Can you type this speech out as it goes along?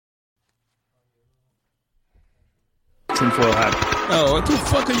tinfoil hat. Oh, what the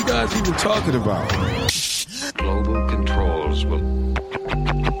fuck are you guys even talking about? Global controls will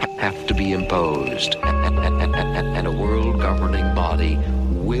have to be imposed, and a world governing body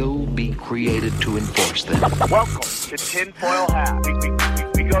will be created to enforce them. Welcome to Tinfoil Hat.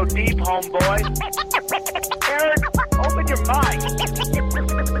 We go deep, homeboy. Aaron, open your mind.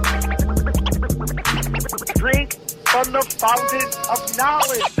 Drink from the fountain of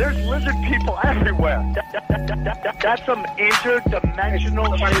knowledge. There's lizard people everywhere. That's some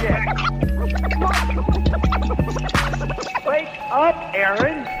interdimensional shit. Wake up,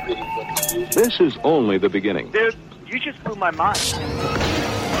 Aaron. This is only the beginning. Dude, you just blew my mind.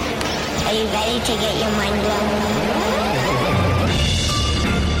 Are you ready to get your mind blown?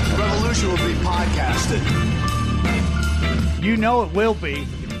 Revolution will be podcasted. You know it will be.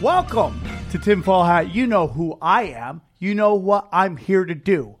 Welcome to Tinfoil Hat. You know who I am. You know what I'm here to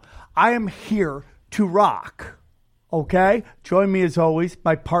do. I am here to rock. Okay? Join me as always,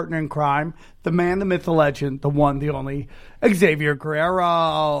 my partner in crime, the man, the myth, the legend, the one, the only, Xavier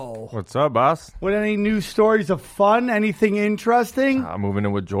Guerrero. What's up, boss? With any news stories of fun? Anything interesting? I'm moving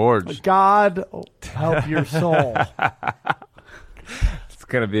in with George. God help your soul. It's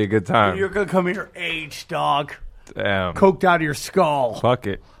going to be a good time. You're going to come here aged, dog. Damn. Coked out of your skull. Fuck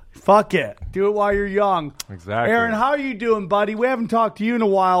it. Fuck it. Do it while you're young. Exactly. Aaron, how are you doing, buddy? We haven't talked to you in a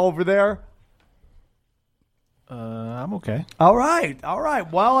while over there. I'm okay. All right.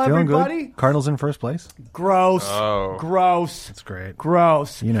 Well, Feeling everybody. good. Cardinals in first place. Gross. Oh. Gross. That's great.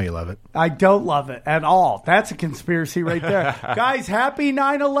 Gross. You know you love it. I don't love it at all. That's a conspiracy right there. Guys, happy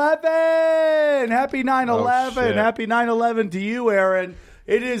 9/11. Happy 9/11. shit. Happy 9/11 to you, Aaron.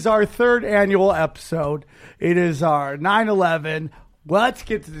 It is our third annual episode. It is our 9/11. Let's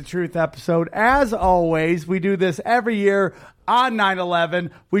get to the truth episode. As always, we do this every year on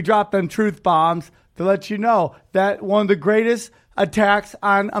 9/11. We drop them truth bombs to let you know that one of the greatest attacks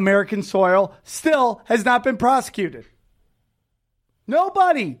on American soil still has not been prosecuted.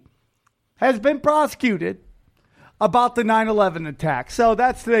 Nobody has been prosecuted about the 9/11 attack. So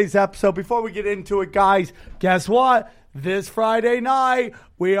that's today's episode. Before we get into it, guys, guess what? This Friday night,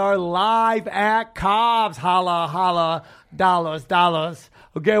 we are live at Cobb's. Holla, holla, dollars, dollars.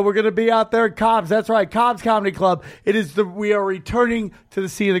 Okay, we're going to be out there at Cobb's. That's right, Cobb's Comedy Club. We are returning to the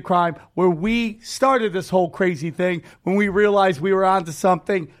scene of the crime where we started this whole crazy thing when we realized we were onto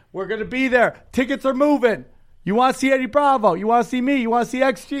something. We're going to be there. Tickets are moving. You want to see Eddie Bravo? You want to see me? You want to see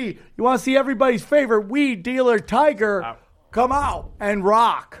XG? You want to see everybody's favorite weed dealer, Tiger? Come out and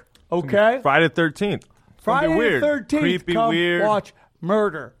rock. Okay? Friday the 13th. Friday weird. the 13th. Creepy, come weird. watch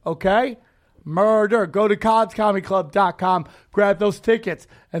Murder. Okay? Murder. Go to cobbscomedyclub.com. Grab those tickets.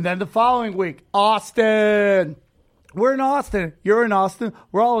 And then the following week, Austin. We're in Austin. You're in Austin.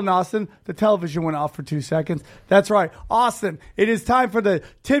 We're all in Austin. The television went off for 2 seconds. That's right. Austin. It is time for the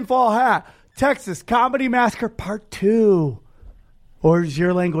Tinfoil Hat Texas Comedy Massacre Part 2. Or is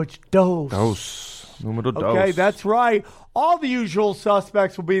your language dos? Dos. Numero dos. Okay, that's right. All the usual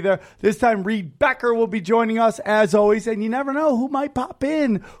suspects will be there. This time, Reed Becker will be joining us, as always. And you never know who might pop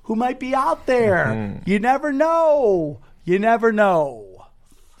in, who might be out there. Mm-hmm. You never know. You never know.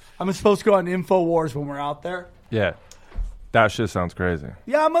 I'm supposed to go on InfoWars when we're out there. Yeah. That shit sounds crazy.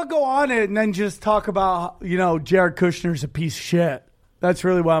 Yeah, I'm going to go on it and then just talk about, Jared Kushner's a piece of shit. That's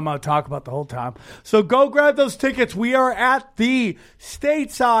really what I'm going to talk about the whole time. So go grab those tickets. We are at the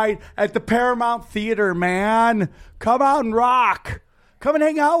stateside at the Paramount Theater, man. Come out and rock. Come and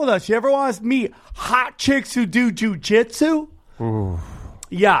hang out with us. You ever want to meet hot chicks who do jujitsu? Ooh.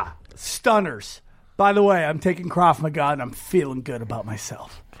 Yeah, stunners. By the way, I'm taking Krav Maga and I'm feeling good about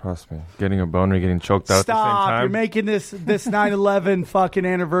myself. Trust me. Getting a boner, getting choked out at the same Stop. time. You're making this 9/11 fucking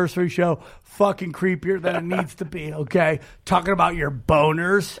anniversary show fucking creepier than it needs to be, okay? Talking about your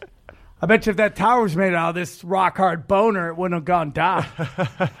boners. I bet you if that tower was made out of this rock hard boner, it wouldn't have gone down.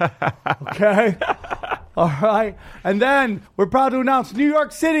 Okay? All right. And then we're proud to announce New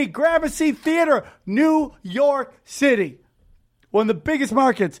York City, Gramercy Theater, New York City. One of the biggest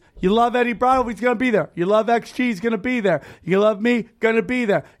markets. You love Eddie Bravo, he's going to be there. You love XG, he's going to be there. You love me, going to be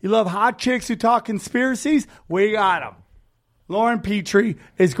there. You love hot chicks who talk conspiracies? We got them. Lauren Petrie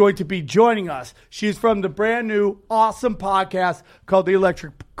is going to be joining us. She's from the brand new, awesome podcast called The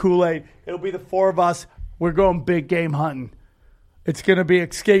Electric Kool-Aid. It'll be the four of us. We're going big game hunting. It's going to be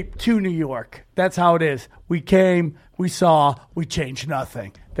Escape to New York. That's how it is. We came, we saw, we changed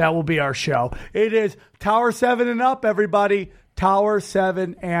nothing. That will be our show. It is Tower 7 and up, everybody. Tower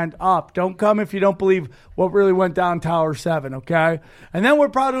 7 and up. Don't come if you don't believe what really went down Tower 7, okay? And then we're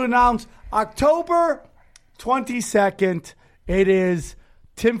proud to announce October 22nd. It is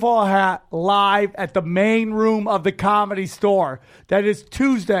Tinfoil Hat live at the main room of the Comedy Store. That is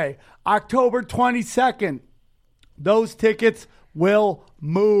Tuesday, October 22nd. Those tickets will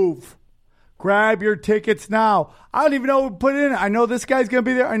move. Grab your tickets now. I don't even know what to put in. I know this guy's going to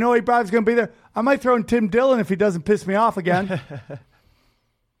be there. I know A-Bob's going to be there. I might throw in Tim Dillon if he doesn't piss me off again.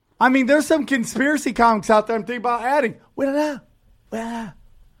 I mean, there's some conspiracy comics out there I'm thinking about adding. We'll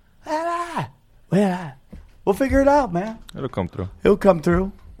figure it out, man. It'll come through. It'll come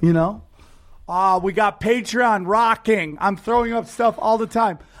through, you know. We got Patreon rocking. I'm throwing up stuff all the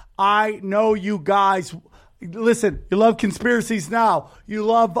time. I know you guys. Listen, you love conspiracies now. You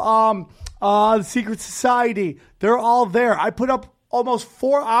love the Secret Society. They're all there. I put up almost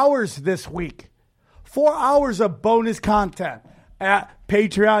 4 hours this week. 4 hours of bonus content at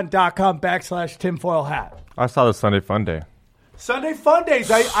patreon.com/tinfoil hat. I saw the Sunday Fun Day. Sunday Fun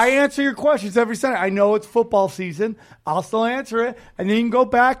Days. I answer your questions every Sunday. I know it's football season. I'll still answer it. And then you can go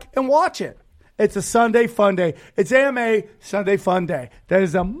back and watch it. It's a Sunday Fun Day. It's AMA Sunday Fun Day. That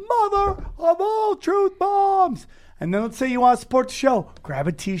is the mother of all truth bombs. And then let's say you want to support the show. Grab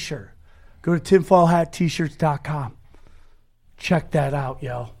a t-shirt. Go to tinfoilhattshirts.com. Check that out,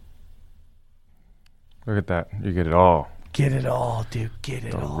 yo. Look at that. You get it all. Get it all, dude. Get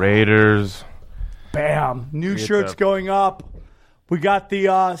it all. Raiders. Bam. New shirts going up. We got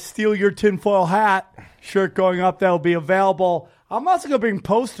the Steal Your Tinfoil Hat shirt going up. That'll be available. I'm also going to bring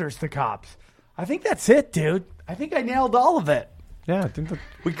posters to cops. I think that's it, dude. I think I nailed all of it. Yeah, I think that.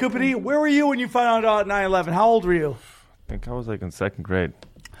 We could be. Where were you when you found out 9/11? How old were you? I think I was like in second grade.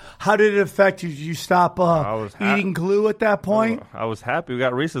 How did it affect you? Did you stop eating glue at that point? I was happy. We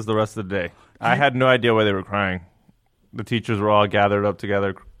got recess the rest of the day. I had no idea why they were crying. The teachers were all gathered up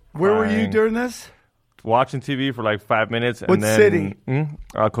together. Where were you during this? Watching TV for like 5 minutes. What city?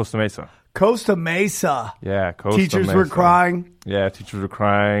 Costa Mesa. Costa Mesa. Yeah, Costa Mesa. Teachers were crying. Yeah, teachers were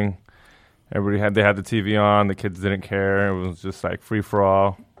crying. They had the TV on. The kids didn't care. It was just like free for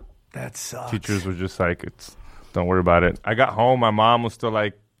all. That sucks. Teachers were just like, don't worry about it. I got home. My mom was still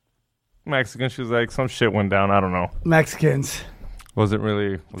like Mexican. She was like, some shit went down. I don't know. Mexicans. Didn't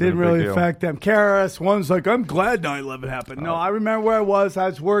really affect them. Karis, one's like, I'm glad 9/11 happened. No, I remember where I was. I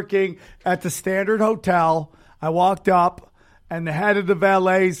was working at the Standard Hotel. I walked up, and the head of the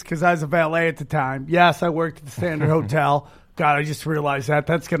valets, because I was a valet at the time. Yes, I worked at the Standard Hotel. God, I just realized that.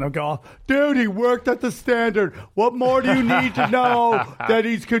 That's going to go off. Dude, he worked at the Standard. What more do you need to know? That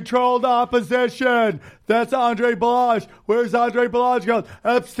he's controlled opposition. That's Andre Balazs. Where's Andre Balazs going?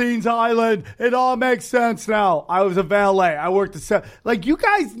 Epstein's Island. It all makes sense now. I was a valet. I worked at... Like, you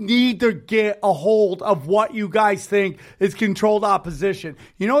guys need to get a hold of what you guys think is controlled opposition.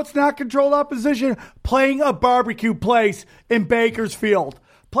 You know what's not controlled opposition? Playing a barbecue place in Bakersfield.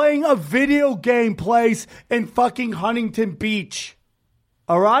 Playing a video game place in fucking Huntington Beach.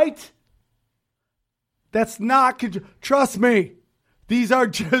 All right? That's not... Trust me. These are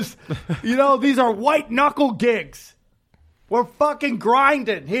just... these are white knuckle gigs. We're fucking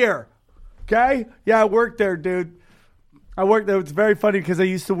grinding here. Okay? Yeah, I worked there, dude. I worked there. It's very funny because I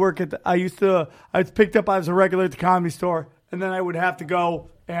used to work at... I was picked up as a regular at the Comedy Store. And then I would have to go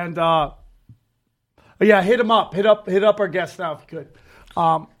and... hit him up. Hit up our guest now if you could.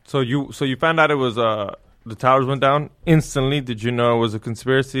 So you found out it was the towers went down instantly. Did you know it was a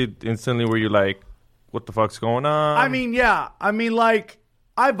conspiracy? Instantly, were you like, what the fuck's going on? I mean, yeah. I mean, like,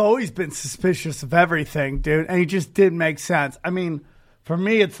 I've always been suspicious of everything, dude, and it just didn't make sense. I mean, for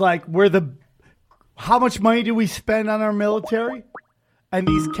me, it's like how much money do we spend on our military? And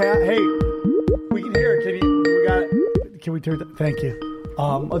these hey, we can hear it. We got it. Can we turn that? Thank you.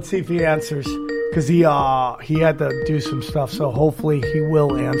 Let's see if he answers. Because he had to do some stuff, so hopefully he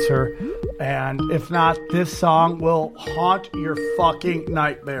will answer. And if not, this song will haunt your fucking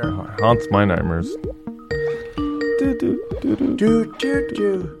nightmare. Haunts my nightmares.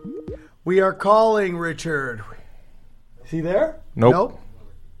 We are calling Richard. Is he there? Nope.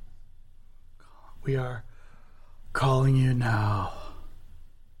 We are calling you now.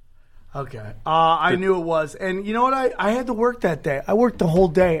 Okay. I knew it was. And you know what? I had to work that day. I worked the whole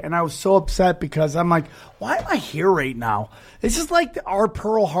day, and I was so upset because I'm like, why am I here right now? It's just like our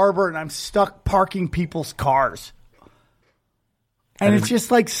Pearl Harbor, and I'm stuck parking people's cars. And it's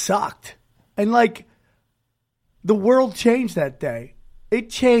just like sucked. And like the world changed that day. It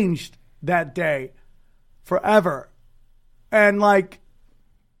changed that day forever. And like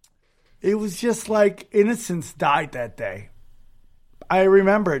it was just like innocence died that day. I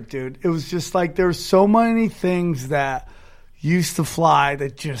remember it, dude. It was just like there were so many things that used to fly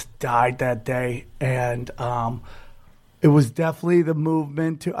that just died that day. And it was definitely the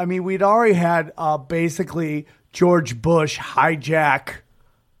movement to... I mean, we'd already had basically George Bush hijack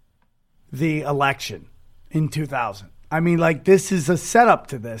the election in 2000. I mean, like, this is a setup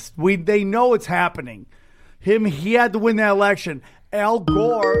to this. They know it's happening. He had to win that election. Al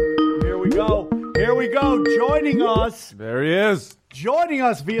Gore, here we go, joining us. There he is. Joining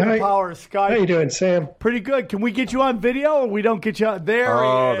us via the power of Skype. How you doing, Sam? Pretty good. Can we get you on video or we don't get you on? There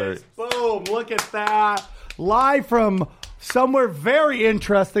he is. Boom. Look at that. Live from somewhere very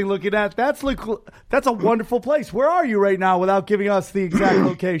interesting. Look at that. That's a wonderful place. Where are you right now without giving us the exact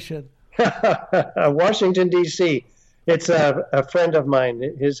location? Washington, D.C. It's a friend of mine,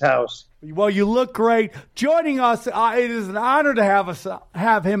 his house. Well, you look great. Joining us, it is an honor to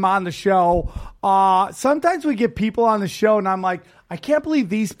have him on the show. Sometimes we get people on the show, and I'm like, I can't believe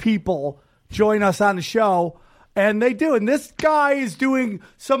these people join us on the show, and they do. And this guy is doing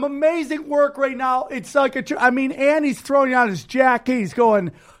some amazing work right now. It's like and he's throwing on his jacket. He's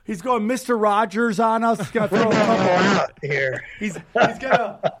going Mr. Rogers on us. He's gonna throw a couple out here. He's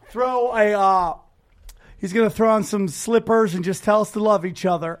gonna throw a. He's going to throw on some slippers and just tell us to love each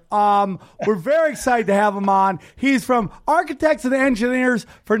other. We're very excited to have him on. He's from Architects and Engineers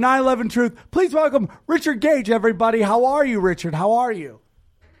for 9/11 Truth. Please welcome Richard Gage, everybody. How are you, Richard? How are you?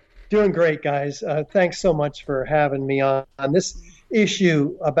 Doing great, guys. Thanks so much for having me on. This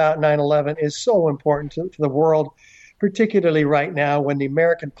issue about 9/11 is so important to the world, particularly right now when the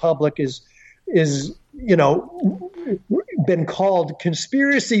American public is been called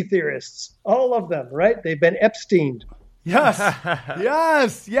conspiracy theorists, all of them, right? They've been Epsteined. Yes.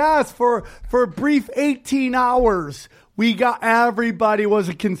 For a brief 18 hours, we got everybody was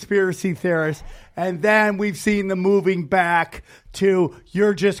a conspiracy theorist. And then we've seen the moving back to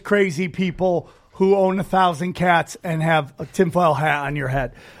you're just crazy people who own 1,000 cats and have a tinfoil hat on your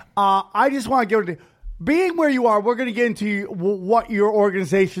head. I just want to give it being where you are, we're going to get into what your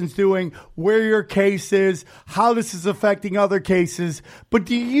organization's doing, where your case is, how this is affecting other cases. But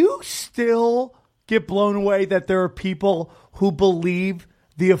do you still get blown away that there are people who believe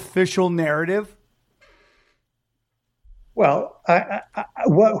the official narrative? Well,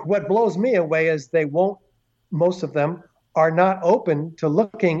 what blows me away is most of them are not open to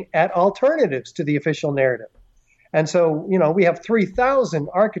looking at alternatives to the official narrative. And so, we have 3,000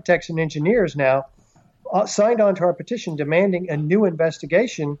 architects and engineers now signed on to our petition demanding a new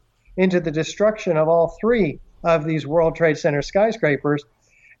investigation into the destruction of all three of these World Trade Center skyscrapers.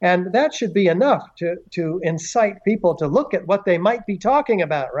 And that should be enough to incite people to look at what they might be talking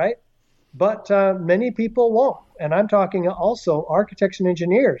about, right? But many people won't. And I'm talking also architects and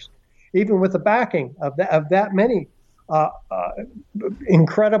engineers, even with the backing of that many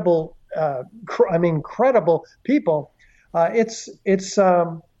incredible people.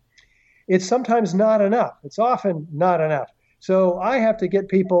 It's sometimes not enough. It's often not enough. So I have to get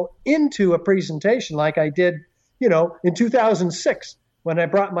people into a presentation like I did, in 2006 when I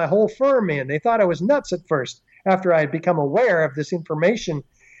brought my whole firm in. They thought I was nuts at first after I had become aware of this information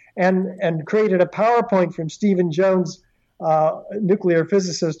and created a PowerPoint from Stephen Jones, nuclear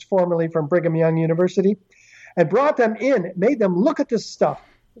physicist formerly from Brigham Young University, and brought them in, made them look at this stuff.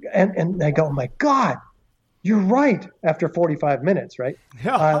 And they go, oh, my God. You're right after 45 minutes, right?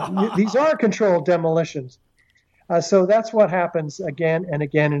 These are controlled demolitions. So that's what happens again and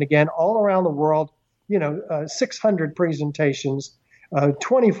again and again all around the world. 600 presentations,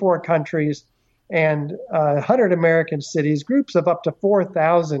 24 countries, and 100 American cities, groups of up to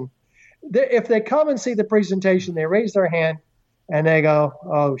 4,000. If they come and see the presentation, they raise their hand and they go,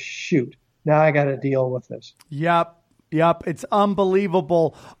 oh, shoot, now I got to deal with this. Yep. It's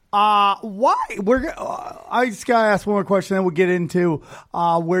unbelievable. Why? I just got to ask one more question, then we'll get into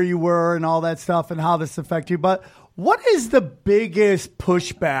where you were and all that stuff and how this affected you. But what is the biggest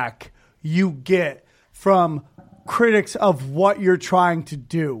pushback you get from critics of what you're trying to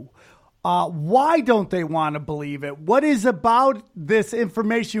do? Why don't they want to believe it? What is about this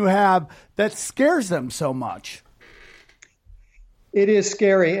information you have that scares them so much? It is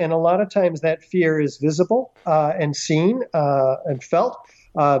scary, and a lot of times that fear is visible and seen and felt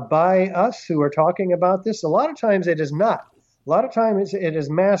by us who are talking about this. A lot of times it is not. A lot of times it is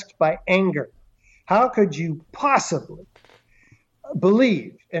masked by anger. How could you possibly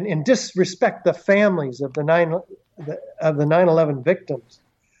believe and disrespect the families of the 9/11 victims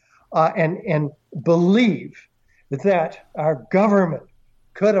and believe that our government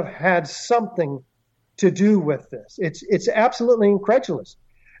could have had something to do with this? It's absolutely incredulous.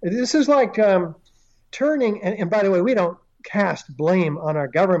 This is like turning, and by the way, we don't cast blame on our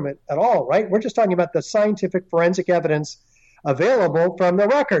government at all, right? We're just talking about the scientific forensic evidence available from the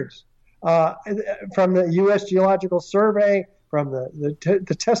records, from the U.S. Geological Survey, from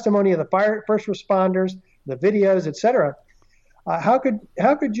the testimony of the first responders, the videos, etc. How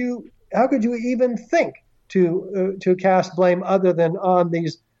could you you even think to cast blame other than on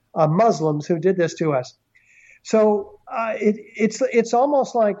these Muslims who did this to us? So it's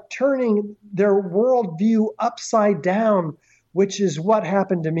almost like turning their worldview upside down, which is what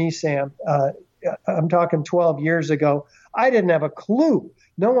happened to me, Sam. I'm talking 12 years ago. I didn't have a clue.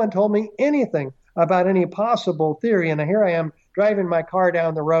 No one told me anything about any possible theory. And here I am driving my car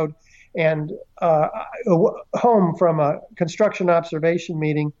down the road and home from a construction observation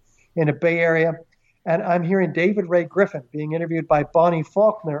meeting in a Bay Area. And I'm hearing David Ray Griffin being interviewed by Bonnie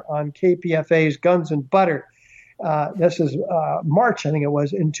Faulkner on KPFA's Guns and Butter. This is March, I think it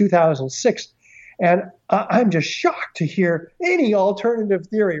was, in 2006. And I'm just shocked to hear any alternative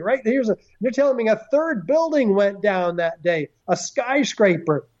theory, right? They're telling me a third building went down that day, a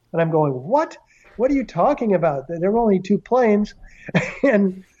skyscraper. And I'm going, what? What are you talking about? There were only 2 planes.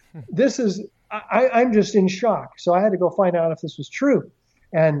 And this is, I'm just in shock. So I had to go find out if this was true.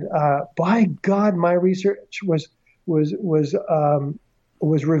 And by God, my research was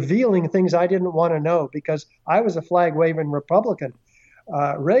revealing things I didn't want to know because I was a flag-waving Republican.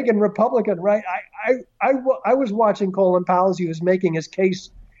 Reagan Republican, right? I was watching Colin Powell as he was making his case,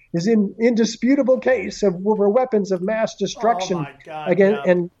 his indisputable case of weapons of mass destruction. Oh my God, again,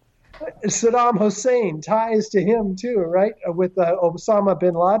 yeah. and Saddam Hussein ties to him too, right? With Osama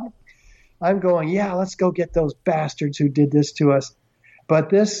bin Laden. I'm going, yeah, let's go get those bastards who did this to us. But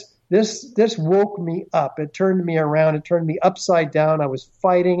this woke me up. It turned me around. It turned me upside down. I was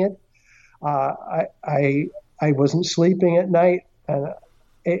fighting it. I wasn't sleeping at night. And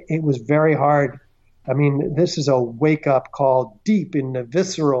it was very hard. I mean, this is a wake-up call deep in the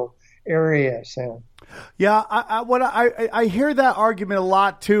visceral area, Sam. Yeah, I hear that argument a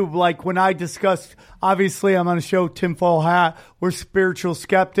lot too. Like when I discuss, obviously I'm on a show, Tinfoil Hat. We're spiritual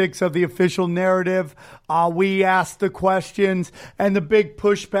skeptics of the official narrative. We ask the questions, and the big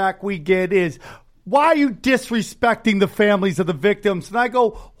pushback we get is, why are you disrespecting the families of the victims? And I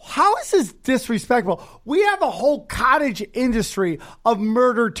go, how is this disrespectful? We have a whole cottage industry of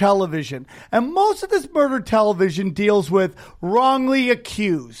murder television. And most of this murder television deals with wrongly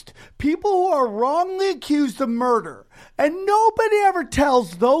accused. People who are wrongly accused of murder. And nobody ever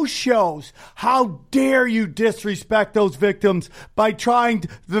tells those shows, how dare you disrespect those victims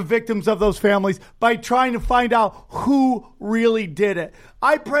the victims of those families, by trying to find out who really did it.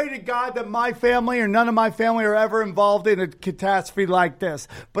 I pray to God that my family or none of my family are ever involved in a catastrophe like this.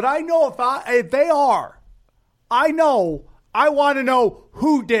 But I know if they are, I want to know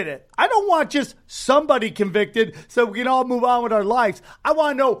who did it. I don't want just somebody convicted so we can all move on with our lives. I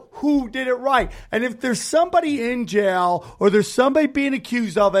want to know who did it right. And if there's somebody in jail or there's somebody being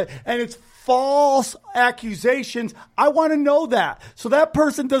accused of it and it's false accusations, I want to know that. So that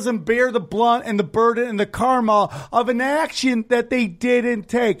person doesn't bear the blunt and the burden and the karma of an action that they didn't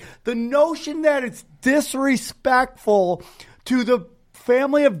take. The notion that it's disrespectful to the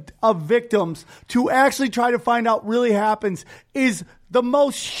family of victims to actually try to find out really happens is the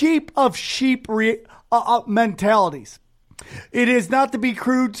most sheep of sheep mentalities. It is not to be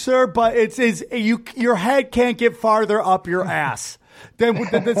crude, sir, but your head can't get farther up your ass than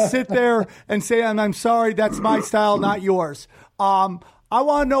sit there and say, I'm sorry, that's my style, not yours. I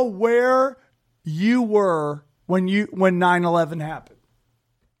want to know where you were when 9/11 happened.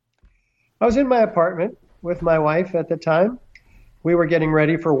 I was in my apartment with my wife at the time. We were getting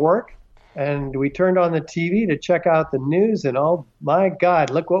ready for work, and we turned on the TV to check out the news, and oh my God,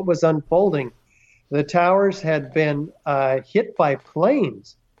 look what was unfolding. The towers had been hit by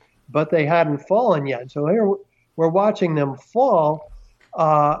planes, but they hadn't fallen yet. So here we're watching them fall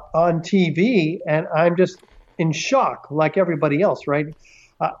on TV, and I'm just in shock, like everybody else, right?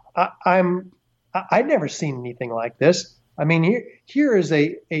 I'd never seen anything like this. I mean, here is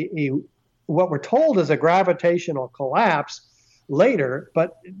a what we're told is a gravitational collapse later,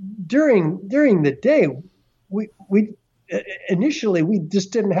 but during the day, we initially we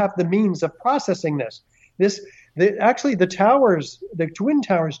just didn't have the means of processing this. Actually, the towers, the twin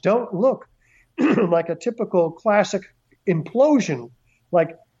towers, don't look like a typical classic implosion,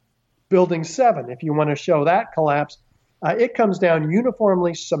 like Building 7. If you want to show that collapse, it comes down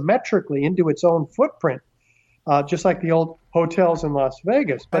uniformly, symmetrically into its own footprint, just like the old hotels in Las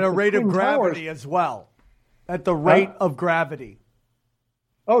Vegas. But at a rate of gravity as well. At the rate of gravity.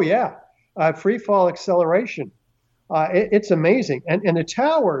 Oh, yeah. Free fall acceleration. It's amazing. And the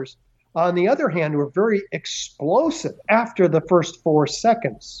towers, on the other hand, were very explosive after the first 4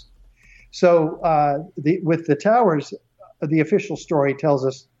 seconds. So with the towers, the official story tells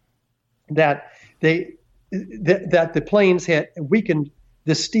us that that the planes hit, weakened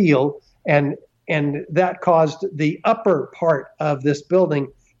the steel, and that caused the upper part of this building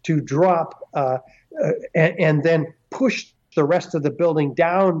to drop and then push the rest of the building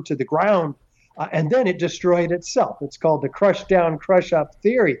down to the ground, and then it destroyed itself. It's called the crush down, crush up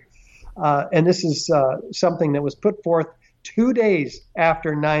theory. And this is something that was put forth 2 days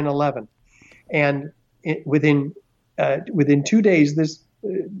after 9/11. And within 2 days,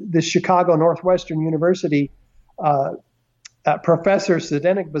 this Chicago Northwestern University Professor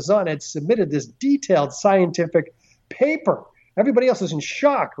Zdenek Bazan had submitted this detailed scientific paper. Everybody else is in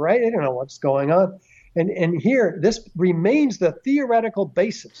shock, right? They don't know what's going on. And here, this remains the theoretical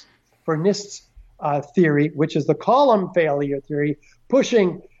basis for NIST's theory, which is the column failure theory,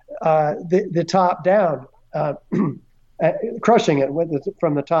 pushing the top down, crushing it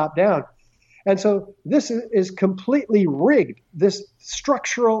from the top down. And so this is completely rigged, this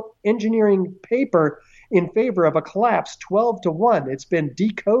structural engineering paper in favor of a collapse 12-1. It's been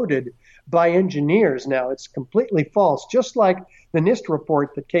decoded by engineers now. It's completely false, just like the NIST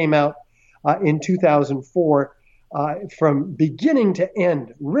report that came out in 2004 from beginning to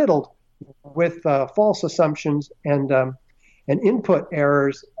end, riddled with false assumptions and input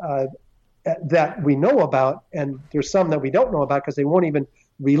errors that we know about. And there's some that we don't know about because they won't even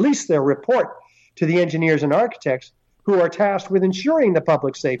release their report to the engineers and architects who are tasked with ensuring the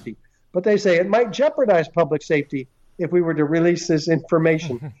public safety. But they say it might jeopardize public safety if we were to release this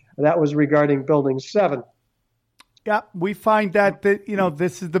information. That was regarding Building 7. Yeah, we find that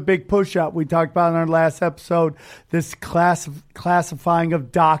this is the big push-up we talked about in our last episode, this classifying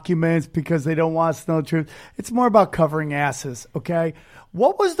of documents because they don't want us to know the truth. It's more about covering asses, okay?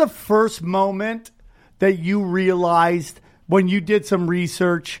 What was the first moment that you realized when you did some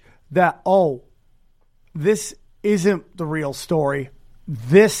research that, this isn't the real story?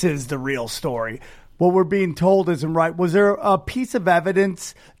 This is the real story. What we're being told isn't right. Was there a piece of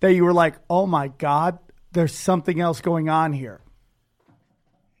evidence that you were like, oh my God, there's something else going on here?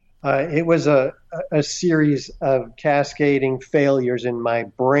 It was a series of cascading failures in my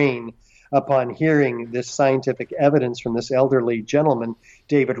brain upon hearing this scientific evidence from this elderly gentleman,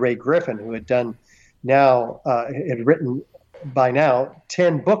 David Ray Griffin, who had written by now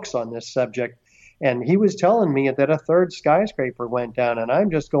 10 books on this subject. And he was telling me that a third skyscraper went down, and I'm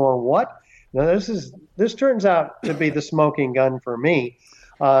just going, what? Now, this turns out to be the smoking gun for me.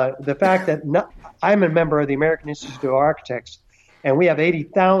 The fact that I'm a member of the American Institute of Architects, and we have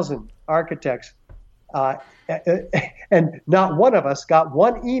 80,000 architects, and not one of us got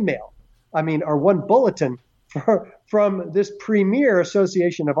one email, or one bulletin from this premier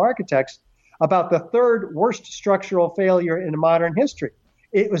association of architects about the third worst structural failure in modern history.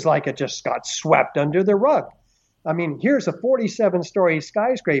 It was like it just got swept under the rug. Here's a 47-story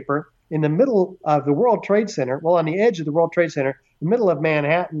skyscraper in the middle of the World Trade Center, on the edge of the World Trade Center, the middle of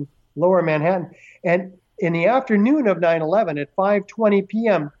Manhattan, lower Manhattan. And in the afternoon of 9/11 at 5:20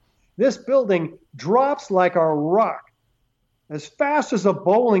 p.m., this building drops like a rock, as fast as a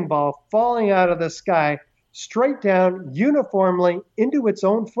bowling ball falling out of the sky, straight down uniformly into its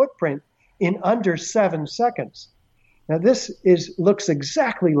own footprint in under 7 seconds. Now, this looks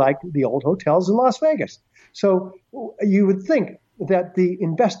exactly like the old hotels in Las Vegas. So you would think that the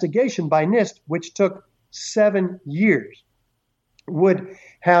investigation by NIST, which took 7 years, would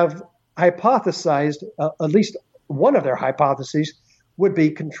have hypothesized, at least one of their hypotheses would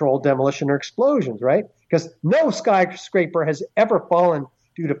be controlled demolition or explosions, right? Because no skyscraper has ever fallen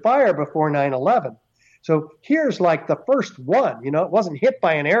due to fire before 9/11. So here's like the first one, it wasn't hit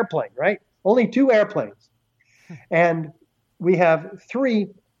by an airplane, right? Only 2 airplanes. And we have 3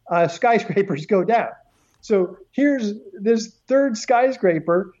 skyscrapers go down. So here's this third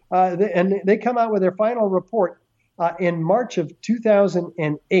skyscraper, and they come out with their final report in March of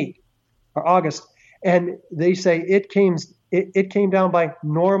 2008, or August, and they say it came down by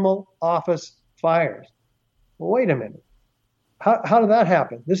normal office fires. Well, wait a minute. How did that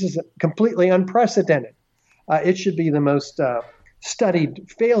happen? This is completely unprecedented. It should be the most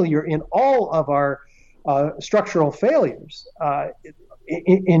studied failure in all of our structural failures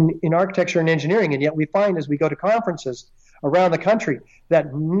in architecture and engineering. And yet we find as we go to conferences around the country that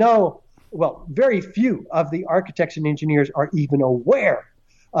very few of the architects and engineers are even aware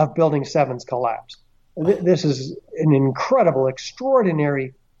of Building 7's collapse. This is an incredible,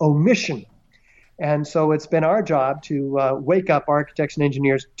 extraordinary omission. And so it's been our job to wake up architects and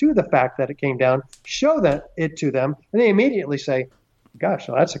engineers to the fact that it came down, show it to them, and they immediately say, gosh,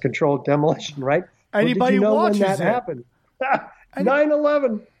 well, that's a controlled demolition, right? Anybody well, watches when that happened?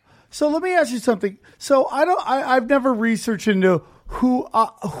 9/11. So let me ask you something. So I've never researched into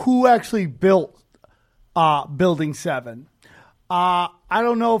who actually built Building 7. I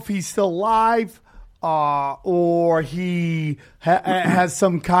don't know if he's still alive. or he has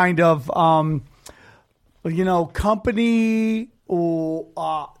some kind of, company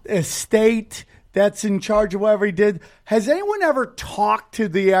or estate that's in charge of whatever he did. Has anyone ever talked to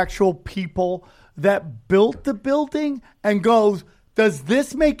the actual people that built the building and goes, does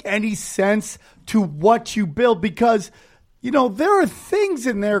this make any sense to what you build? Because, there are things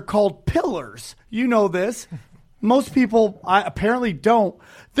in there called pillars. You know this. Most people apparently don't.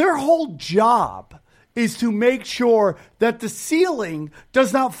 Their whole job is to make sure that the ceiling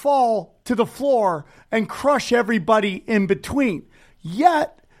does not fall to the floor and crush everybody in between.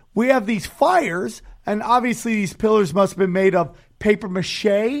 Yet, we have these fires, and obviously these pillars must have been made of paper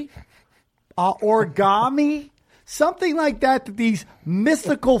mache, origami, something like that, these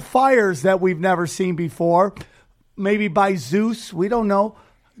mythical fires that we've never seen before, maybe by Zeus, we don't know,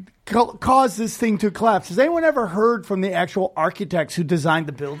 caused this thing to collapse. Has anyone ever heard from the actual architects who designed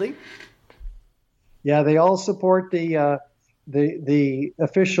the building? Yeah, they all support the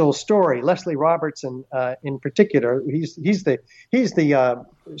official story. Leslie Robertson, in particular, he's the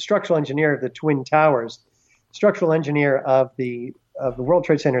structural engineer of the Twin Towers. Structural engineer of the World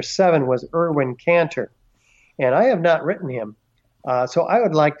Trade Center 7 was Irwin Cantor, and I have not written him. So I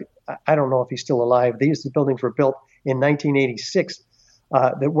would like. I don't know if he's still alive. These buildings were built in 1986.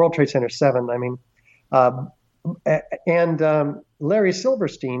 The World Trade Center 7. I mean, and Larry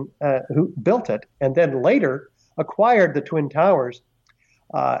Silverstein, who built it, and then later acquired the Twin Towers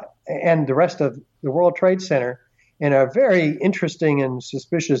and the rest of the World Trade Center in a very interesting and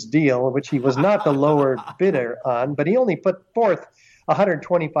suspicious deal, which he was not the lower bidder on, but he only put forth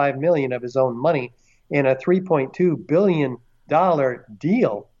 $125 million of his own money in a $3.2 billion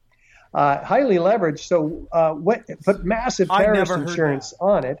deal, highly leveraged. So put massive terrorist insurance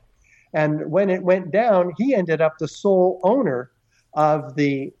on it. And when it went down, he ended up the sole owner of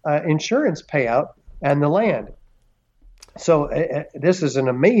the insurance payout and the land. So this is an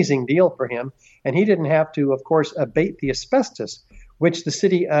amazing deal for him. And he didn't have to, of course, abate the asbestos, which the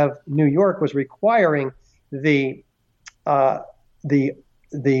city of New York was requiring the Port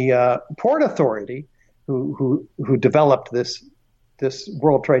Authority, who developed this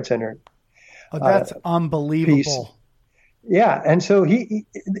World Trade Center. Oh, that's unbelievable. Piece. Yeah, and so he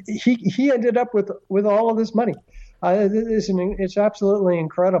ended up with all of this money. It's absolutely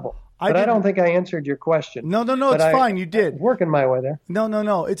incredible. But I don't think I answered your question. No, it's fine. You did. Working my way there.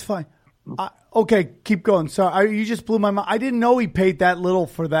 No, it's fine. Okay, keep going. Sorry, you just blew my mind. I didn't know he paid that little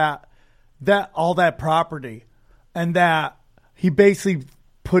for that all that property, and that he basically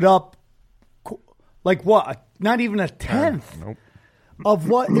put up like what? Not even a tenth of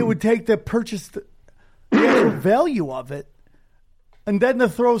what it would take to purchase the actual value of it, and then to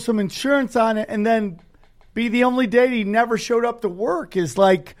throw some insurance on it, and then be the only date he never showed up to work is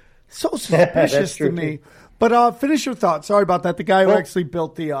like so suspicious to me. Too. But finish your thought. Sorry about that. The guy who actually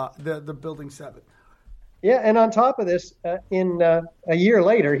built the Building 7. Yeah, and on top of this, in a year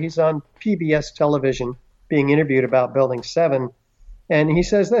later, he's on PBS television being interviewed about Building 7, and he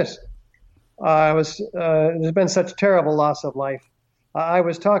says this: there's been such terrible loss of life. I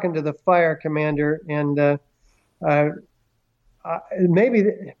was talking to the fire commander, and maybe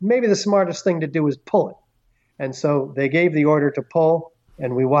the smartest thing to do is pull it. And so they gave the order to pull,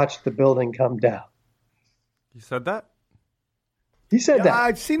 and we watched the building come down. You said that? He said that.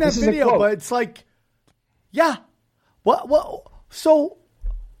 I've seen that video, but it's like, yeah. What? So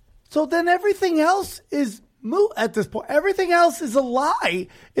then everything else is moot at this point. Everything else is a lie.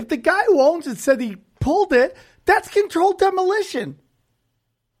 If the guy who owns it said he pulled it, that's controlled demolition.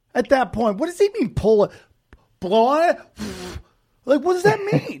 At that point, what does he mean pull it? Blow on it? Like, what does that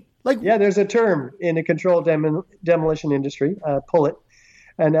mean? Like, yeah, there's a term in the controlled demolition industry, pull it,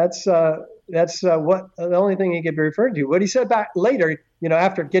 and that's what the only thing he could be referred to. What he said back later,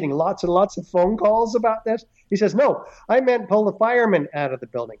 after getting lots and lots of phone calls about this, he says, "No, I meant pull the firemen out of the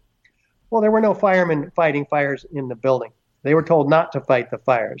building." Well, there were no firemen fighting fires in the building. They were told not to fight the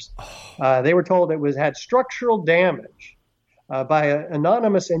fires. They were told it had structural damage by an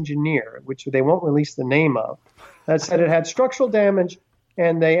anonymous engineer, which they won't release the name of, that said it had structural damage.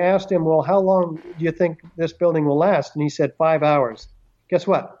 And they asked him, well, how long do you think this building will last? And he said 5 hours. Guess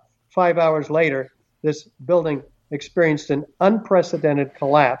what? 5 hours later, this building experienced an unprecedented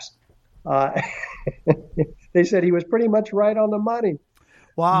collapse. They said he was pretty much right on the money.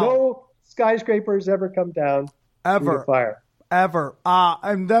 Wow. No skyscrapers ever come down due to fire. Ever.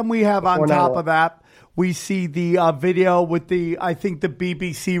 And then we have on top of that, we see the video with I think the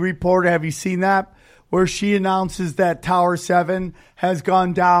BBC reporter. Have you seen that? Where she announces that Tower 7 has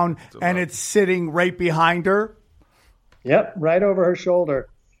gone down and it's sitting right behind her. Yep, right over her shoulder.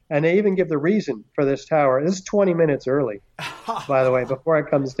 And they even give the reason for this tower. This is 20 minutes early, by the way, before it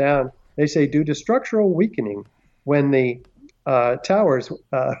comes down. They say due to structural weakening when the towers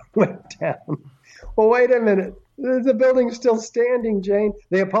went down. Well, wait a minute. The building's still standing, Jane.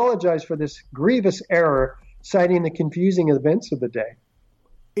 They apologize for this grievous error, citing the confusing events of the day.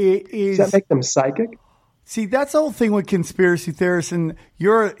 Does that make them psychic? See, that's the whole thing with conspiracy theorists. And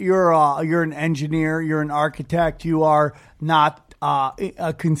you're an engineer, you're an architect, you are not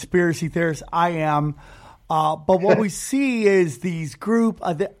a conspiracy theorist. I am. But what we see is these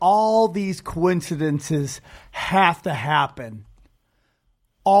all these coincidences have to happen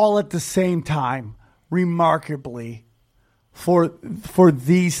all at the same time, remarkably, for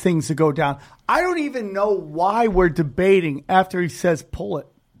these things to go down. I don't even know why we're debating after he says pull it.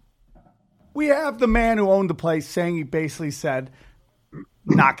 We have the man who owned the place saying he basically said,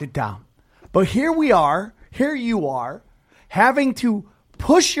 knock it down. But here you are, having to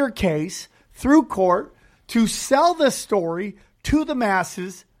push your case through court to sell the story to the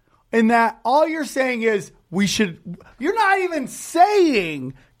masses, and that all you're saying is you're not even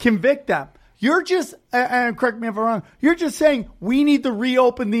saying convict them. You're just, and correct me if I'm wrong, you're just saying we need to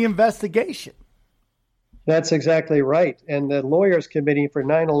reopen the investigation. That's exactly right. And the Lawyers Committee for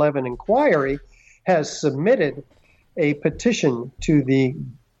 9/11 Inquiry has submitted a petition to the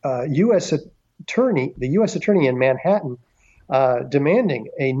U.S. Attorney in Manhattan, demanding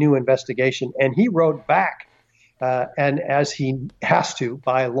a new investigation. And he wrote back, and as he has to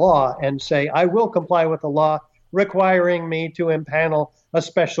by law, and say, I will comply with the law requiring me to impanel a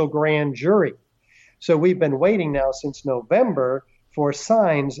special grand jury. So we've been waiting now since November for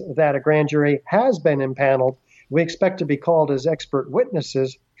signs that a grand jury has been impaneled. We expect to be called as expert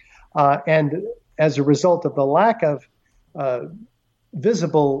witnesses. And as a result of the lack of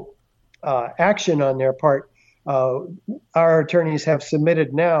visible action on their part, our attorneys have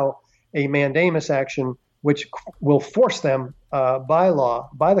submitted now a mandamus action, which will force them by law,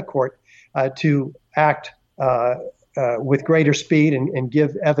 by the court, to act with greater speed and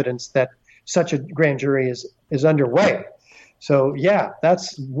give evidence that such a grand jury is underway. So, yeah,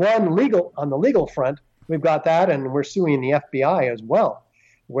 that's one on the legal front. We've got that, and we're suing the FBI as well,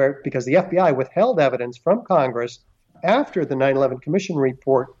 because the FBI withheld evidence from Congress after the 9/11 Commission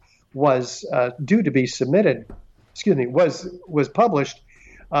report was due to be was published.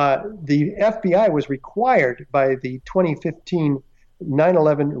 The FBI was required by the 2015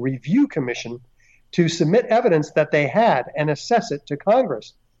 9/11 Review Commission to submit evidence that they had and assess it to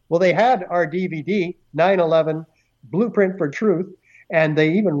Congress. Well, they had our DVD, 9/11 Blueprint for Truth, and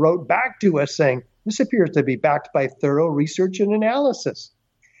they even wrote back to us saying, this appears to be backed by thorough research and analysis.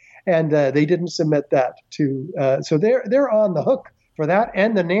 And they didn't submit that so they're on the hook for that.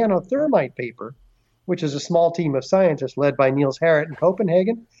 And the nanothermite paper, which is a small team of scientists led by Niels Harrit in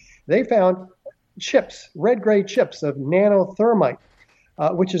Copenhagen, they found red-gray chips of nanothermite,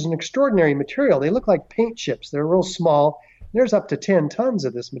 which is an extraordinary material. They look like paint chips. They're real small. There's up to 10 tons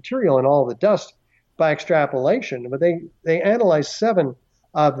of this material in all the dust by extrapolation. But they analyzed 7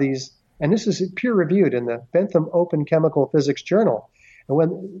 of these, and this is peer-reviewed in the Bentham Open Chemical Physics Journal. And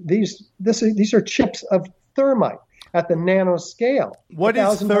when these are chips of thermite at the nanoscale. What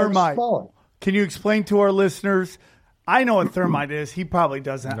is thermite? Can you explain to our listeners? I know what thermite is. He probably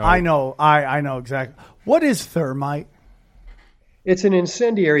doesn't. No. I know exactly. What is thermite? It's an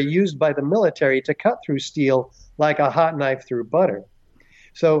incendiary used by the military to cut through steel like a hot knife through butter.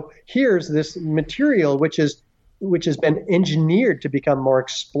 So here's this material which has been engineered to become more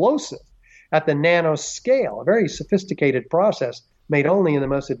explosive at the nanoscale, a very sophisticated process made only in the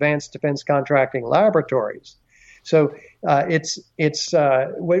most advanced defense contracting laboratories. So when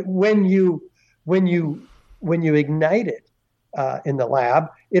you ignite it in the lab,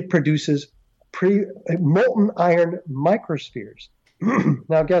 it produces molten iron microspheres.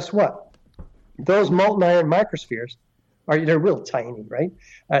 Now, guess what? Those molten iron microspheres they're real tiny, right?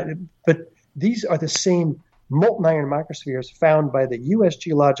 But these are the same molten iron microspheres found by the U.S.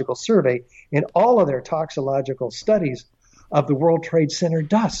 Geological Survey in all of their toxicological studies of the World Trade Center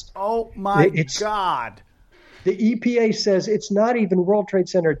dust. Oh, my God. The EPA says it's not even World Trade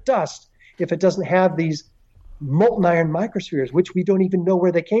Center dust if it doesn't have these molten iron microspheres, which we don't even know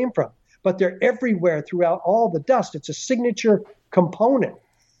where they came from. But they're everywhere throughout all the dust. It's a signature component.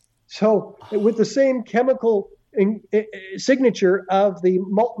 So with the same chemical signature of the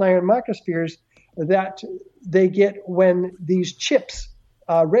molten iron microspheres that they get when these chips,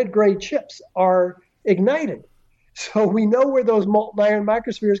 red-gray chips, are ignited. So we know where those molten iron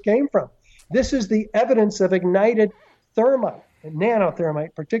microspheres came from. This is the evidence of ignited thermite, and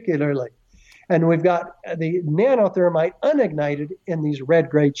nanothermite particularly. And we've got the nanothermite unignited in these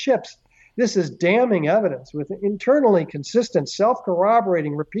red-gray chips. This is damning evidence with internally consistent,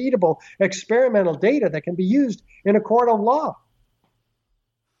 self-corroborating, repeatable experimental data that can be used in a court of law.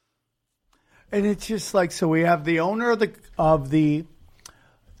 And it's just like, so we have the owner of the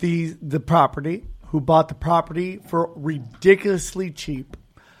property who bought the property for ridiculously cheap,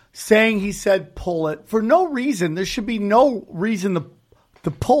 saying he said pull it for no reason. There should be no reason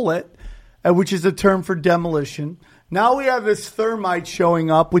to pull it, which is a term for demolition. Now we have this thermite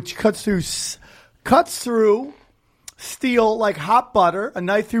showing up, which cuts through steel like hot butter, a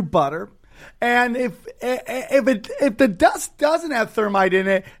knife through butter. And if the dust doesn't have thermite in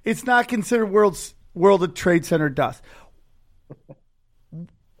it, it's not considered World Trade Center dust.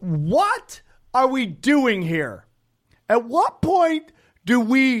 What are we doing here? At what point do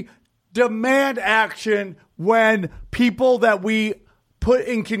we demand action when people that we put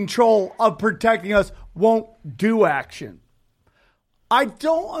in control of protecting us won't do action? I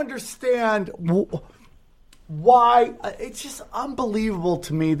don't understand why. It's just unbelievable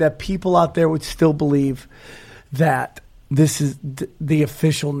to me that people out there would still believe that this is the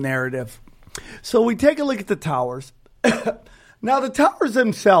official narrative. So we take a look at the towers. Now, the towers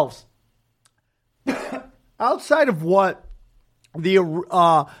themselves, outside of what the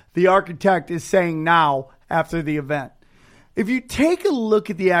architect is saying now after the event, if you take a look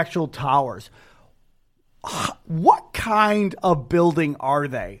at the actual towers, what kind of building are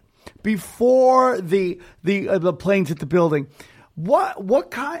they? Before the planes hit the building, what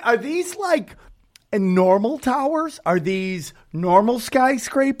kind are these, like normal towers? Are these normal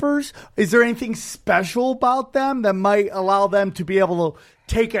skyscrapers? Is there anything special about them that might allow them to be able to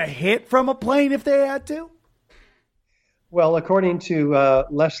take a hit from a plane if they had to? Well, according to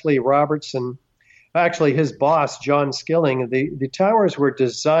Leslie Robertson, actually his boss, John Skilling, the towers were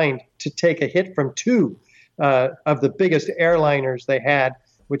designed to take a hit from two of the biggest airliners they had,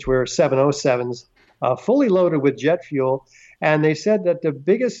 which were 707s, fully loaded with jet fuel. And they said that the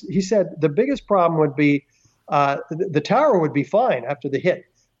biggest problem would be the tower would be fine after the hit,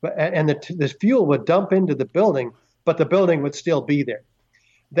 and the fuel would dump into the building, but the building would still be there.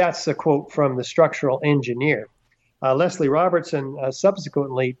 That's a quote from the structural engineer. Leslie Robertson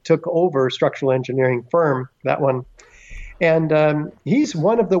subsequently took over structural engineering firm, that one, and he's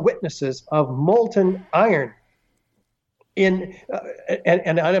one of the witnesses of molten iron and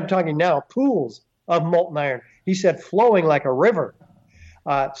I'm talking now pools of molten iron. He said flowing like a river.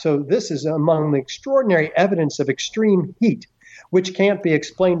 So this is among the extraordinary evidence of extreme heat, which can't be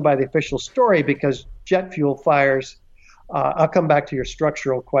explained by the official story because jet fuel fires. I'll come back to your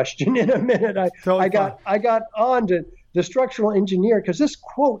structural question in a minute. I got on to the structural engineer because this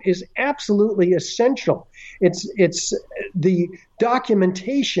quote is absolutely essential. It's the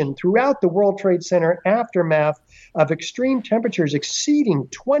documentation throughout the World Trade Center aftermath of extreme temperatures exceeding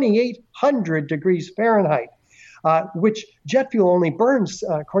 2,800 degrees Fahrenheit, which jet fuel only burns,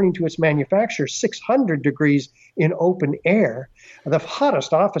 according to its manufacturer, 600 degrees in open air. The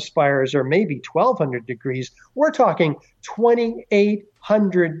hottest office fires are maybe 1,200 degrees. We're talking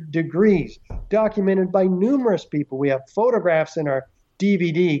 2,800 degrees, documented by numerous people. We have photographs in our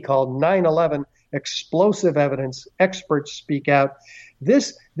DVD called 9/11 Explosive Evidence. Experts speak out.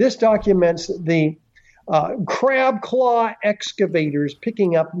 This documents the crab claw excavators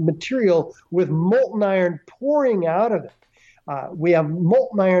picking up material with molten iron pouring out of it. We have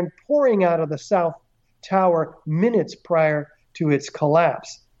molten iron pouring out of the South Tower minutes prior to its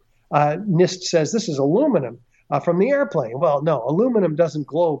collapse. NIST says this is aluminum from the airplane. Well, no, aluminum doesn't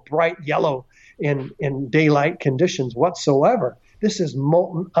glow bright yellow in daylight conditions whatsoever. This is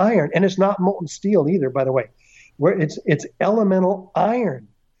molten iron, and it's not molten steel either, by the way. Where it's elemental iron.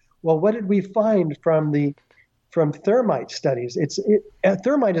 Well, what did we find from thermite studies?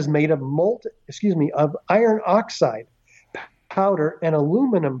 Thermite is made of of iron oxide powder and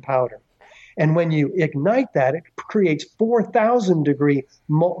aluminum powder. And when you ignite that, it creates 4,000 degree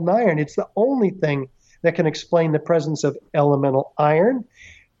molten iron. It's the only thing that can explain the presence of elemental iron,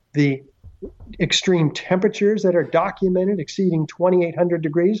 the extreme temperatures that are documented exceeding 2,800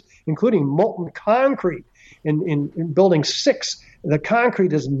 degrees, including molten concrete. In Building 6, the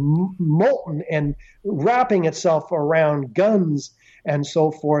concrete is molten and wrapping itself around guns and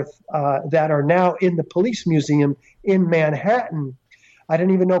so forth that are now in the police museum in Manhattan. I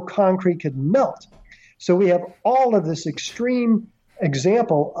didn't even know concrete could melt. So we have all of this extreme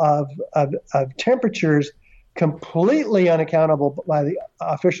example of temperatures completely unaccountable by the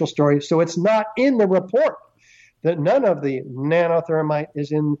official story. So it's not in the report. That none of the nanothermite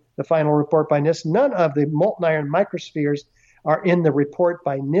is in the final report by NIST. None of the molten iron microspheres are in the report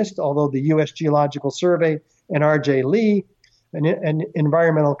by NIST, although the U.S. Geological Survey and R.J. Lee, an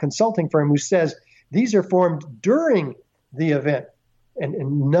environmental consulting firm, who says these are formed during the event.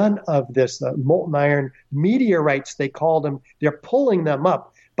 And none of this, the molten iron meteorites, they called them, they're pulling them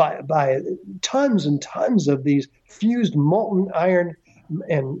up by tons and tons of these fused molten iron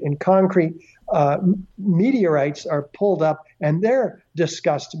and concrete meteorites are pulled up, and they're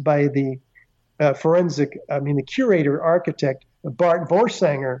discussed by the the curator architect, Bart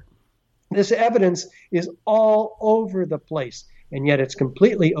Vorsanger. This evidence is all over the place, and yet it's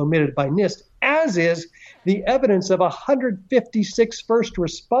completely omitted by NIST, as is the evidence of 156 first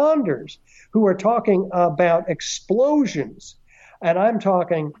responders who are talking about explosions. And I'm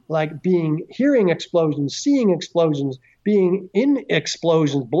talking like hearing explosions, seeing explosions, being in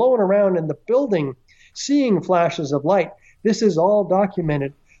explosions, blowing around in the building, seeing flashes of light. This is all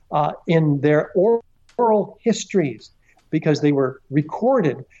documented in their oral histories, because they were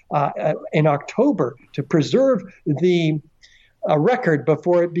recorded in October to preserve the record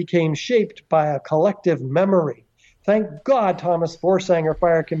before it became shaped by a collective memory. Thank God Thomas Vorsanger,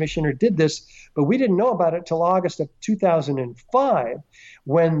 fire commissioner, did this, but we didn't know about it till August of 2005,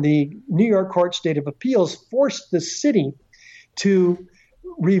 when the New York Court State of Appeals forced the city to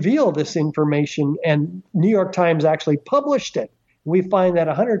reveal this information, and New York Times actually published it. We find that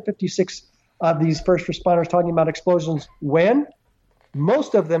 156 of these first responders talking about explosions when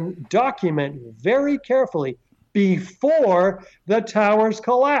most of them document very carefully before the towers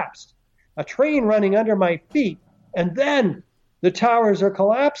collapsed. A train running under my feet, and then the towers are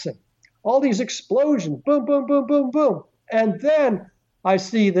collapsing. All these explosions, boom, boom, boom, boom, boom. And then I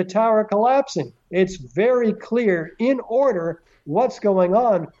see the tower collapsing. It's very clear in order what's going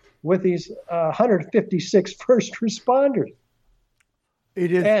on with these 156 first responders.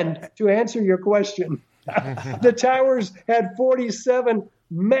 It is. And to answer your question, the towers had 47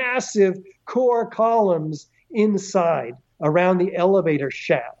 massive core columns inside around the elevator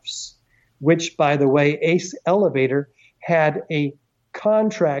shafts, which, by the way, Ace Elevator had a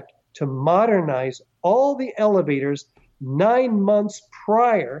contract to modernize all the elevators 9 months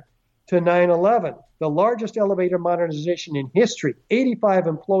prior to 9/11, the largest elevator modernization in history. 85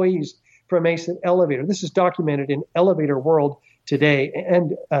 employees from Ace Elevator. This is documented in Elevator World Today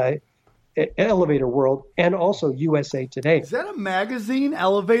and Elevator World, and also USA Today. Is that a magazine,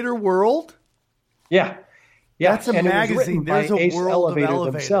 Elevator World? Yeah. That's a and magazine. There's a Ace world Elevator of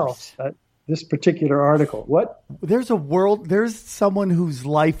elevators themselves. This particular article. What? There's someone whose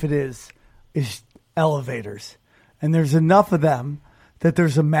life it is elevators. And there's enough of them that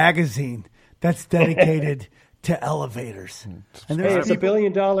there's a magazine that's dedicated to elevators. And it's a $1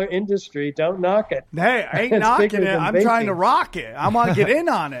 billion industry. Don't knock it. Hey, I ain't knocking it. I'm trying to rock it. I want to get in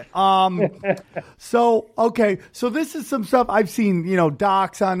on it. So this is some stuff I've seen,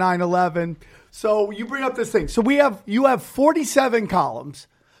 docs on 9/11. So you bring up this thing. So you have 47 columns,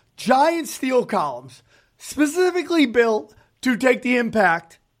 giant steel columns, specifically built to take the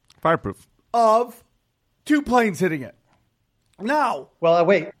impact, fireproof, of two planes hitting it. Now,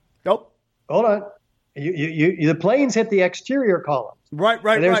 wait. Nope. Hold on. The planes hit the exterior columns. Right.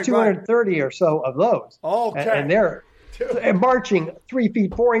 And there's 230 or so of those. Okay. And they're marching 3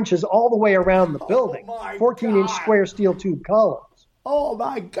 feet 4 inches all the way around the building. 14-inch square steel tube columns. Oh,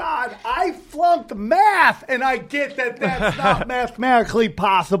 my God. I flunked math, and I get that that's not mathematically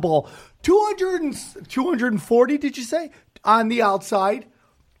possible. 240, did you say, on the outside?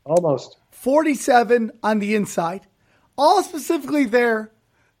 Almost. 47 on the inside. All specifically there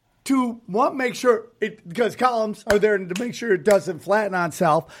to make sure because columns are there to make sure it doesn't flatten on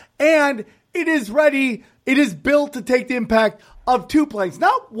itself. And it is ready. It is built to take the impact of two planes,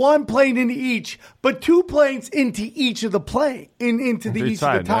 not one plane into each, but two planes into each of the plane, into each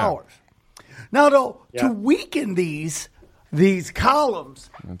of the towers. Yeah. Now, to weaken these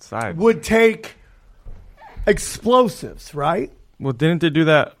columns inside would take explosives, right? Well, didn't they do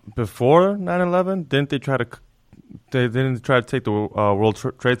that before 9/11? Didn't they try to? They didn't try to take the World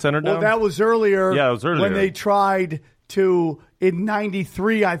Trade Center down? Well, that was earlier. Yeah, it was earlier. When they tried to, in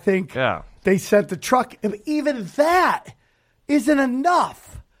 93, I think, they sent the truck. Even that isn't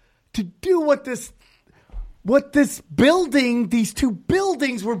enough to do what this building, these two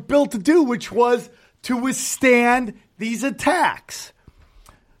buildings were built to do, which was to withstand these attacks.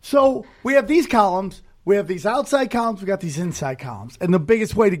 So we have these columns. We have these outside columns. We got these inside columns. And the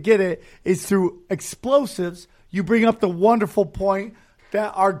biggest way to get it is through explosives. You bring up the wonderful point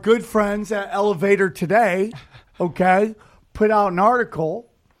that our good friends at Elevator Today, put out an article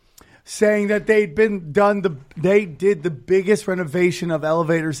saying that they did the biggest renovation of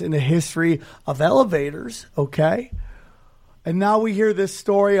elevators in the history of elevators, And now we hear this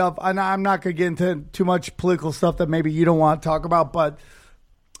story of, and I'm not going to get into too much political stuff that maybe you don't want to talk about, but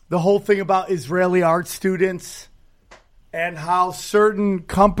the whole thing about Israeli art students and how certain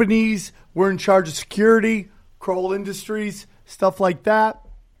companies were in charge of security, Kroll Industries, stuff like that.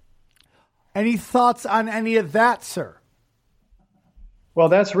 Any thoughts on any of that, sir? Well,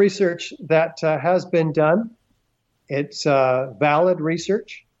 that's research that has been done. It's valid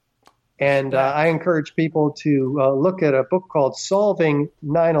research. And I encourage people to look at a book called Solving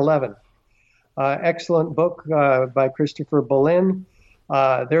 9/11. Excellent book by Christopher Bollin.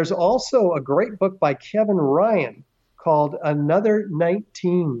 There's also a great book by Kevin Ryan called Another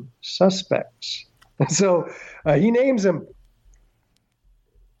 19 Suspects. So he names them.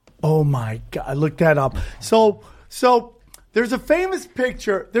 Oh, my God. I looked that up. So there's a famous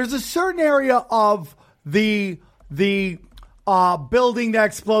picture. There's a certain area of the building that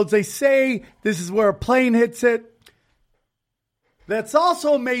explodes. They say this is where a plane hits it. That's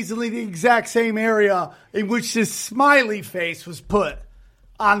also amazingly the exact same area in which this smiley face was put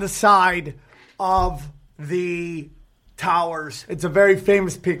on the side of the towers. It's a very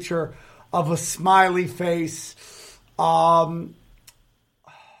famous picture of a smiley face.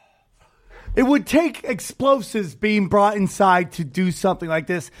 It would take explosives being brought inside to do something like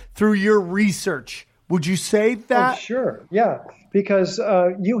this through your research. Would you say that? Oh, sure. Yeah. Because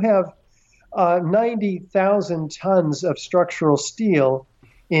you have 90,000 tons of structural steel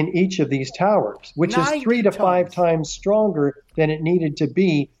in each of these towers, which is 3 to 5 times stronger than it needed to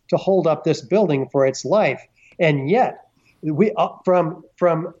be to hold up this building for its life. And yet, we from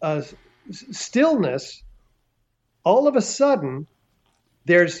stillness, all of a sudden,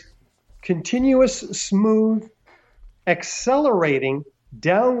 there's continuous, smooth, accelerating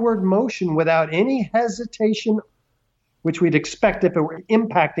downward motion without any hesitation, which we'd expect if it were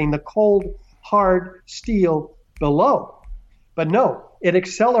impacting the cold, hard steel below. But no, it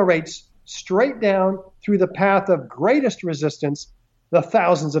accelerates straight down through the path of greatest resistance, the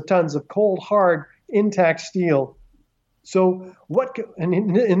thousands of tons of cold, hard, intact steel. So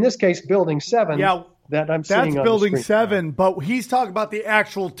in this case, Building 7, that I'm seeing on the That's Building screen. 7, but he's talking about the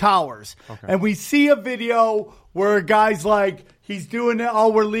actual towers. Okay. And we see a video where a guy's like, he's doing it, oh,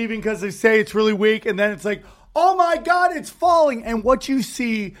 we're leaving because they say it's really weak. And then it's like, oh my God, it's falling. And what you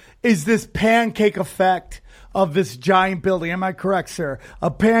see is this pancake effect of this giant building. Am I correct, sir?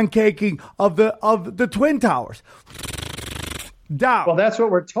 A pancaking of the Twin Towers. Down. Well, that's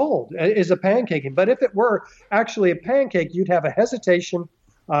what we're told is a pancaking. But if it were actually a pancake, you'd have a hesitation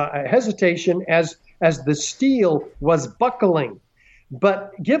as the steel was buckling.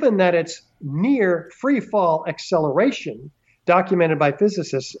 But given that it's near free fall acceleration, documented by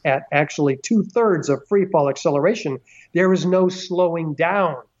physicists at actually 2/3 of free fall acceleration, there is no slowing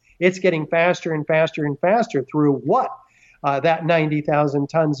down. It's getting faster and faster and faster through what? That 90,000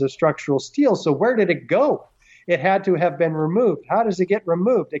 tons of structural steel. So where did it go? It had to have been removed. How does it get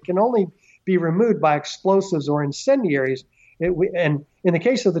removed? It can only be removed by explosives or incendiaries. And in the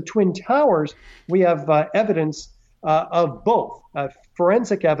case of the Twin Towers, we have evidence of both,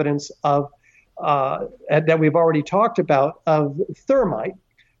 forensic evidence of that we've already talked about of thermite,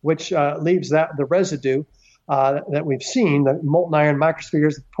 which leaves the residue that we've seen, the molten iron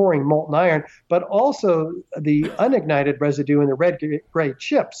microspheres pouring molten iron, but also the unignited residue in the red-gray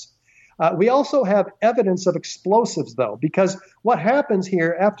chips. We also have evidence of explosives, though, because what happens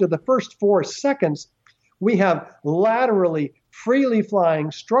here after the first 4 seconds, we have laterally, freely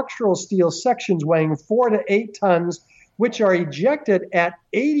flying structural steel sections weighing 4 to 8 tons, which are ejected at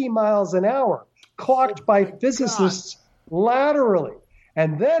 80 miles an hour, clocked by physicists laterally.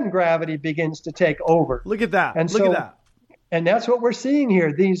 And then gravity begins to take over. Look at that. And Look at that. And that's what we're seeing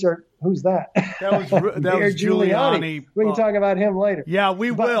here. These are, who's that? That was Giuliani. We can talk about him later. Yeah,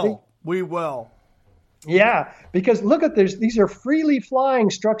 we will. We will. Yeah, because look at this. These are freely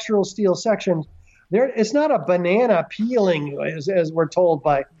flying structural steel sections. It's not a banana peeling, as we're told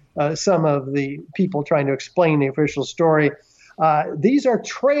by some of the people trying to explain the official story. These are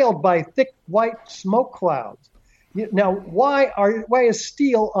trailed by thick white smoke clouds. Now, why is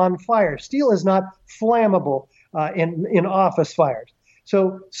steel on fire? Steel is not flammable in office fires.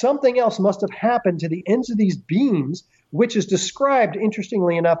 So something else must have happened to the ends of these beams, which is described,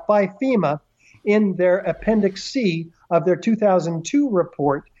 interestingly enough, by FEMA in their Appendix C of their 2002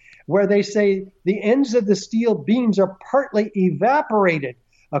 report, where they say the ends of the steel beams are partly evaporated,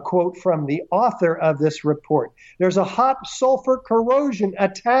 a quote from the author of this report. There's a hot sulfur corrosion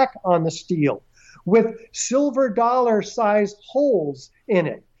attack on the steel with silver dollar-sized holes in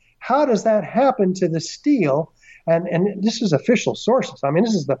it. How does that happen to the steel? And this is official sources. I mean,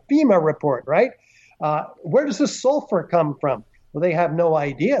 this is the FEMA report, right? Where does the sulfur come from? Well, they have no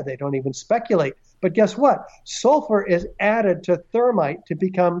idea. They don't even speculate. But guess what? Sulfur is added to thermite to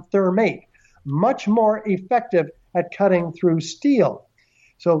become thermate, much more effective at cutting through steel.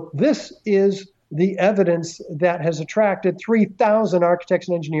 So this is the evidence that has attracted 3,000 architects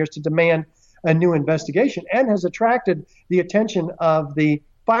and engineers to demand a new investigation, and has attracted the attention of the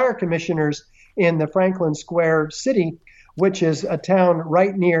fire commissioners in the Franklin Square city, which is a town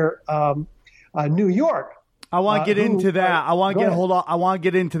right near New York. I want to get into that. I want to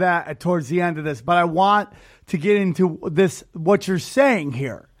get into that towards the end of this, but I want to get into this. What you're saying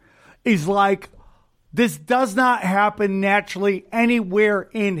here is like, this does not happen naturally anywhere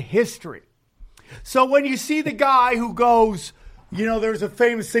in history. So when you see the guy who goes, there's a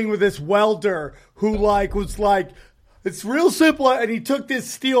famous thing with this welder who was like, it's real simple. And he took this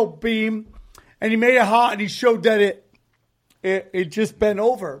steel beam and he made it hot and he showed that it just bent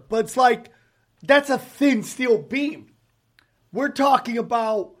over. But it's like, that's a thin steel beam. We're talking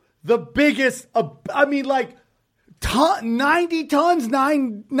about the biggest, 90 tons,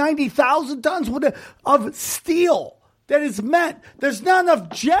 90,000 tons of steel that is meant. There's not enough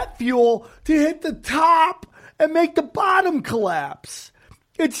jet fuel to hit the top and make the bottom collapse.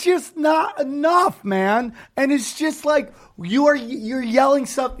 It's just not enough, man. And it's just like, you're yelling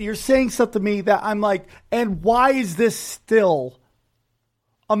something, you're saying something to me that I'm like, and why is this still?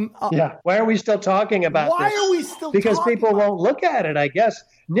 Why are we still talking about this? Why are we still Because talking people won't look at it, I guess.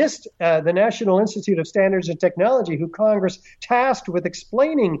 NIST, the National Institute of Standards and Technology, who Congress tasked with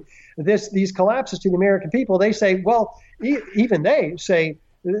explaining these collapses to the American people, they say, even they say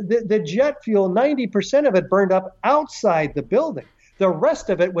the jet fuel, 90% of it burned up outside the building. The rest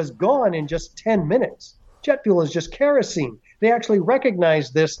of it was gone in just 10 minutes. Jet fuel is just kerosene. They actually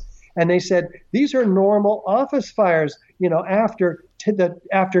recognized this, and they said, these are normal office fires, after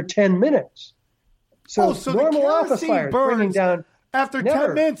 10 minutes. So normal office fires bringing down. After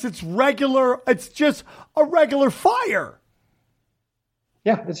 10 minutes, it's regular. It's just a regular fire.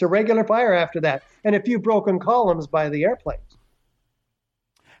 Yeah, it's a regular fire after that, and a few broken columns by the airplanes.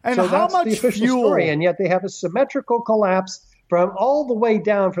 And so how that's much the official fuel? story, and yet they have a symmetrical collapse from all the way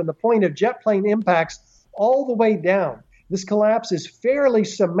down, from the point of jet plane impacts all the way down. This collapse is fairly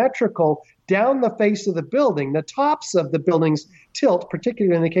symmetrical down the face of the building. The tops of the buildings tilt,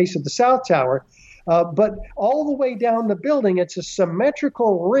 particularly in the case of the South Tower, but all the way down the building, it's a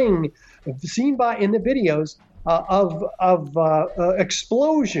symmetrical ring seen in the videos of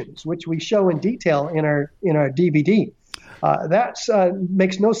explosions, which we show in detail in our DVD. That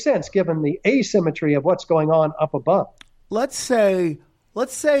makes no sense given the asymmetry of what's going on up above. Let's say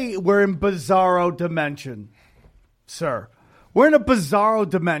we're in bizarro dimension, sir. We're in a bizarro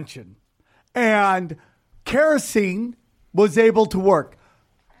dimension, and kerosene was able to work.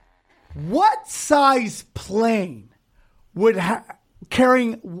 What size plane would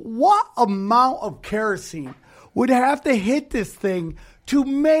carrying what amount of kerosene would have to hit this thing to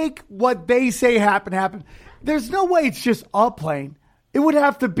make what they say happen? There's no way it's just a plane. It would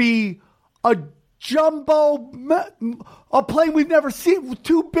have to be a jumbo, a plane we've never seen,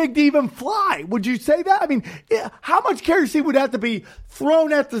 too big to even fly. Would you say that? I mean, how much kerosene would have to be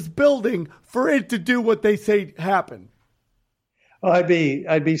thrown at this building for it to do what they say happened? Well,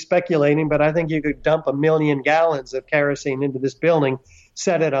 I'd be speculating, but I think you could dump 1 million gallons of kerosene into this building,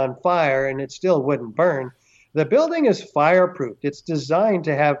 set it on fire, and it still wouldn't burn. The building is fireproofed. It's designed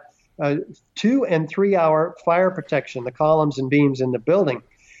to have 2 and 3 hour fire protection, the columns and beams in the building.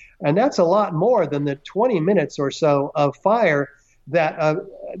 And that's a lot more than the 20 minutes or so of fire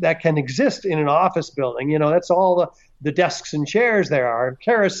that can exist in an office building. That's all the desks and chairs there are,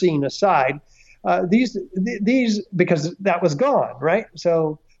 kerosene aside. These because that was gone, right?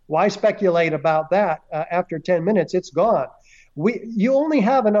 So why speculate about that? After 10 minutes, it's gone. You only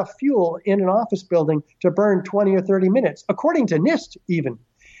have enough fuel in an office building to burn 20 or 30 minutes, according to NIST even.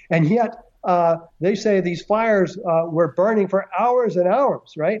 And yet they say these fires were burning for hours and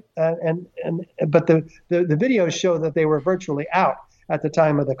hours, right? But the videos show that they were virtually out at the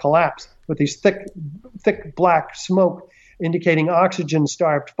time of the collapse, with these thick black smoke indicating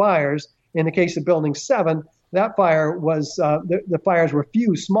oxygen-starved fires. In the case of Building 7, that fire was the fires were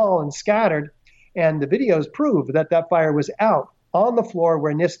few, small, and scattered, and the videos prove that fire was out on the floor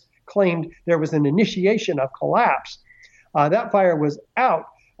where NIST claimed there was an initiation of collapse. That fire was out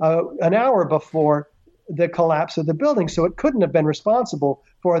an hour before the collapse of the building, so it couldn't have been responsible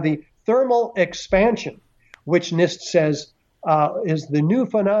for the thermal expansion, which NIST says is the new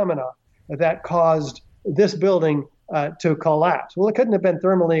phenomena that caused this building to collapse. Well, it couldn't have been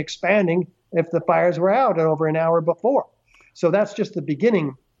thermally expanding if the fires were out over an hour before. So that's just the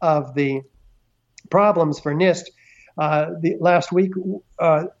beginning of the problems for NIST.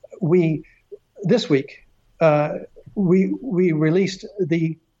 This week, we released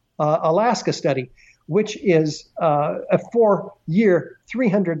the Alaska study, which is a 4-year,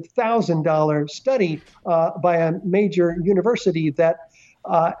 $300,000 study by a major university that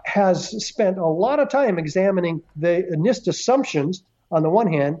has spent a lot of time examining the NIST assumptions on the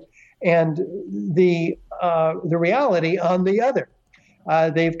one hand and the reality on the other.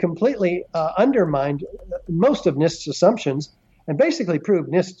 They've completely undermined most of NIST's assumptions and basically proved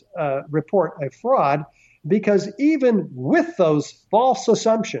NIST report a fraud, because even with those false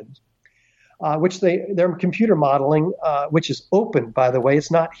assumptions, which their computer modeling, which is open, by the way,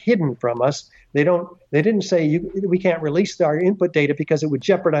 it's not hidden from us. They didn't say we can't release our input data because it would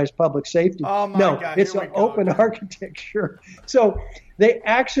jeopardize public safety. Oh my no, God, it's here we an go. open architecture. So they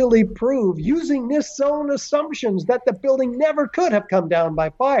actually prove, using NIST's own assumptions, that the building never could have come down by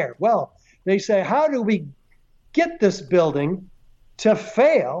fire. Well, they say, how do we get this building to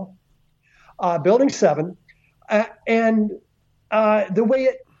fail, Building 7, and the way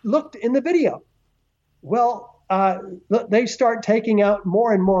it looked in the video? Well, they start taking out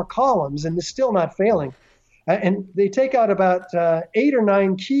more and more columns, and it's still not failing. And they take out about 8 or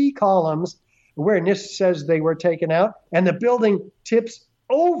 9 key columns where NIST says they were taken out, and the building tips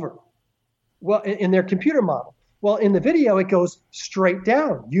over. Well, in their computer model. Well, in the video, it goes straight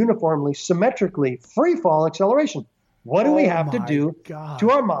down, uniformly, symmetrically, free fall acceleration. What do we have to do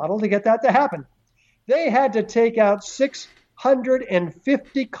to our model to get that to happen? They had to take out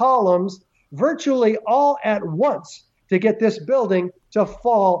 650 columns virtually all at once to get this building to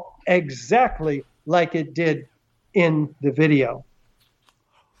fall exactly like it did in the video.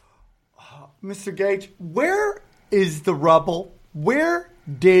 Mr. Gage, where is the rubble? Where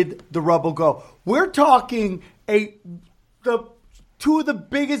did the rubble go? We're talking two of the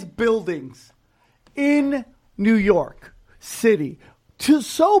biggest buildings in New York City.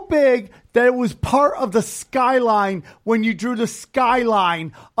 So big that it was part of the skyline when you drew the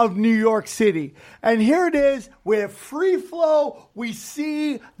skyline of New York City. And here it is. We have free flow. We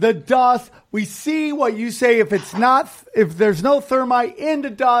see the dust. We see what you say. If there's no thermite in the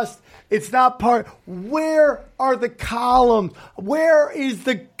dust, it's not part. Where are the columns? Where is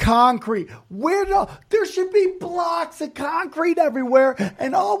the concrete? There should be blocks of concrete everywhere.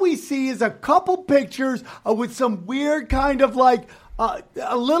 And all we see is a couple pictures with some weird kind of like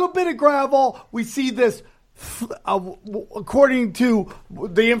a little bit of gravel. We see this, according to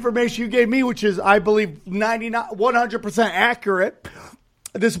the information you gave me, which is, I believe, 100% accurate.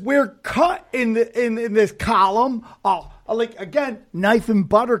 This weird cut in this column, like again, knife and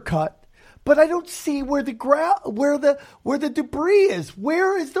butter cut. But I don't see where the debris is.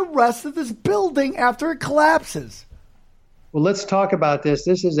 Where is the rest of this building after it collapses? Well, let's talk about this.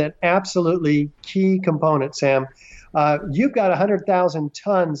 This is an absolutely key component, Sam. You've got 100,000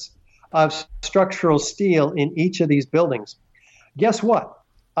 tons of structural steel in each of these buildings. Guess what?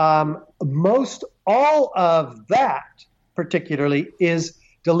 Most all of that particularly is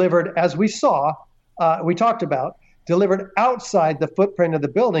delivered, as we talked about, delivered outside the footprint of the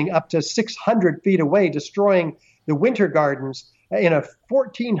building up to 600 feet away, destroying the winter gardens in a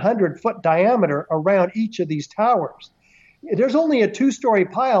 1,400-foot diameter around each of these towers. There's only a 2-story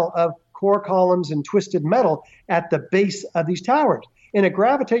pile of core columns and twisted metal at the base of these towers. In a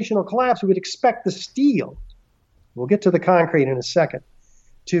gravitational collapse, we would expect the steel, we'll get to the concrete in a second,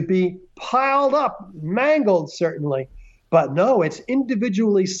 to be piled up, mangled certainly. But no, it's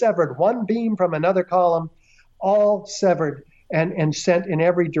individually severed, one beam from another column, all severed and sent in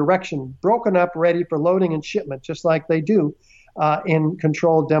every direction, broken up, ready for loading and shipment, just like they do in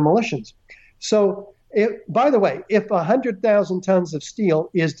controlled demolitions. So, by the way, if 100,000 tons of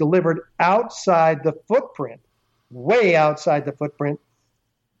steel is delivered outside the footprint, way outside the footprint,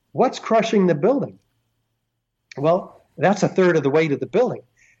 what's crushing the building? Well, that's a third of the weight of the building.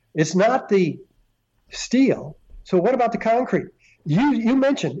 It's not the steel. So what about the concrete? You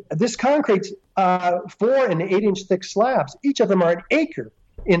mentioned this concrete's 4 and 8 inch thick slabs. Each of them are an acre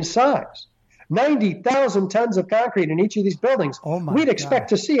in size. 90,000 tons of concrete in each of these buildings. We'd expect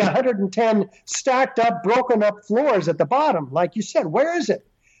to see 110 stacked up, broken up floors at the bottom. Like you said, where is it?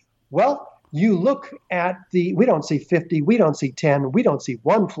 Well, you look at we don't see 50, we don't see 10, we don't see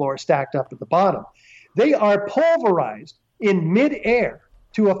one floor stacked up at the bottom. They are pulverized in midair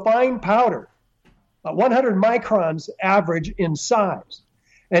to a fine powder, 100 microns average in size,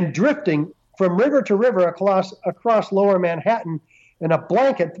 and drifting from river to river across lower Manhattan in a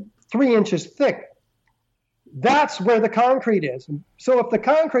blanket 3 inches thick. That's where the concrete is. So if the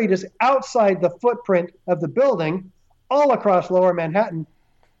concrete is outside the footprint of the building, all across lower Manhattan,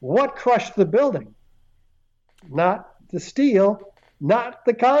 what crushed the building? not the steel, not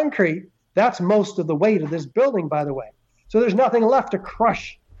the concrete. That's most of the weight of this building, by the way. So there's nothing left to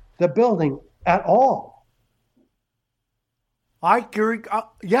crush the building at all. I agree.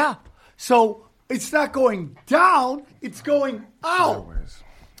 Yeah. So it's not going down, it's going out.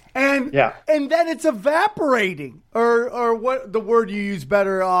 And then it's evaporating. Or what the word you use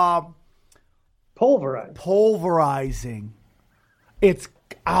better? Pulverized. Pulverizing. It's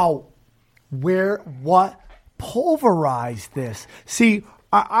out. What pulverized this? See,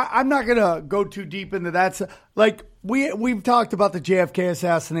 I'm not going to go too deep into that. Like, we've talked about the JFK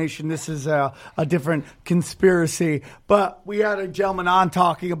assassination. This is a different conspiracy. But we had a gentleman on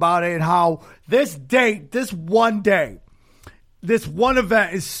talking about it and how this one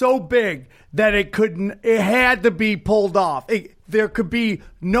event is so big that it had to be pulled off. There could be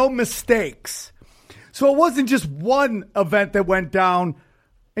no mistakes. So it wasn't just one event that went down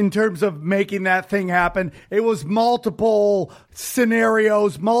in terms of making that thing happen. It was multiple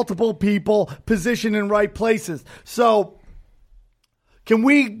scenarios, multiple people positioned in right places. So can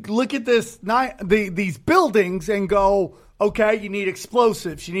we look at these buildings and go, okay, you need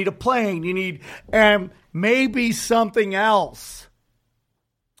explosives, you need a plane, you need maybe something else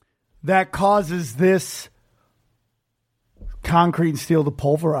that causes this concrete and steel to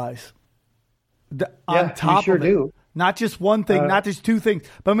pulverize. On top you sure of it. do. Not just one thing, not just two things,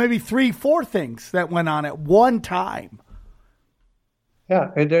 but maybe 3-4 things that went on at one time.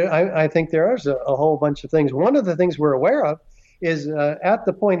 Yeah, I think there is a whole bunch of things. One of the things we're aware of is at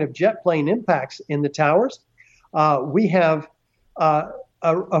the point of jet plane impacts in the towers, we have a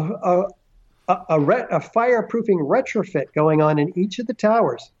fireproofing retrofit going on in each of the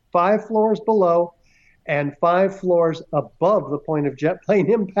towers, 5 floors below and 5 floors above the point of jet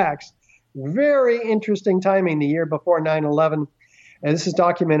plane impacts. Very interesting timing the year before 9/11. And this is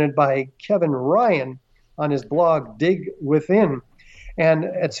documented by Kevin Ryan on his blog, Dig Within. And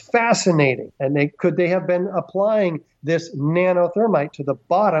it's fascinating. And they have been applying this nanothermite to the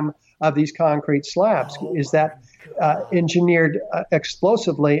bottom of these concrete slabs. Is that engineered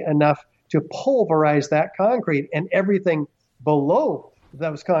explosively enough to pulverize that concrete and everything below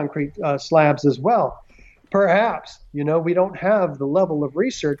those concrete slabs as well? Perhaps, we don't have the level of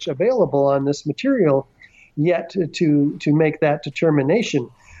research available on this material yet to make that determination.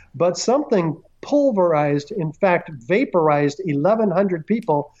 But something pulverized, in fact, vaporized 1,100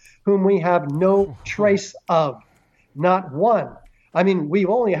 people whom we have no trace of, not one. I mean, we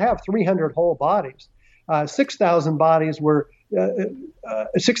only have 300 whole bodies. 6,000 bodies were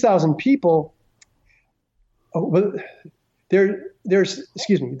 6,000 people. There's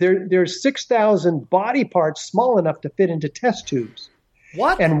 6,000 body parts small enough to fit into test tubes.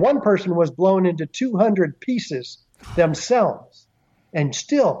 What? And one person was blown into 200 pieces themselves. And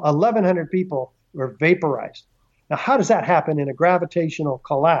still 1,100 people were vaporized. Now, how does that happen in a gravitational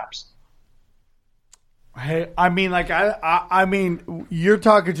collapse? Hey, I mean, I mean, you're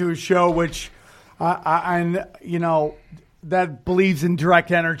talking to a show which, that believes in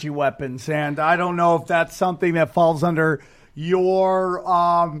direct energy weapons, and I don't know if that's something that falls under your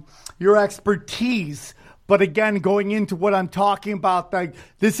expertise. But again, going into what I'm talking about, like,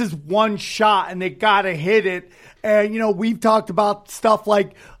 this is one shot and they got to hit it. And, we've talked about stuff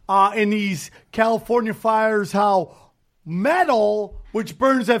like in these California fires, how metal, which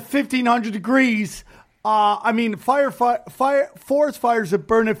burns at 1,500 degrees, forest fires that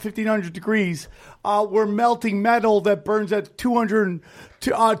burn at 1,500 degrees, we're melting metal that burns at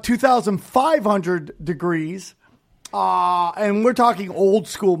 2,500 degrees. And we're talking old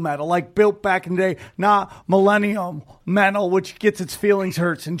school metal, like built back in the day, not millennium metal, which gets its feelings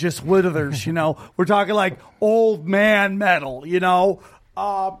hurts and just withers, We're talking like old man metal, I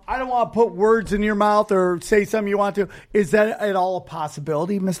don't want to put words in your mouth or say something you want to. Is that at all a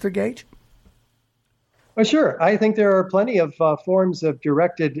possibility, Mr. Gage? Well, sure. I think there are plenty of forms of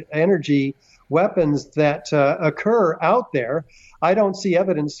directed energy weapons that occur out there. I don't see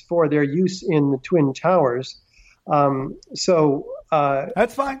evidence for their use in the Twin Towers.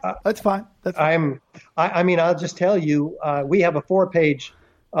 That's fine. That's fine. I'll just tell you, we have a 4-page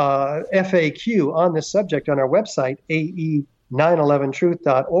FAQ on this subject on our website,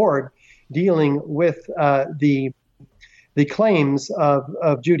 ae911truth.org, dealing with the claims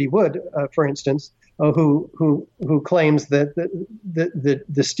of Judy Wood, for instance, who claims that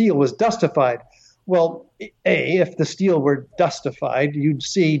the steel was dustified. Well, if the steel were dustified, you'd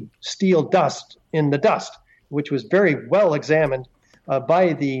see steel dust in the dust, which was very well examined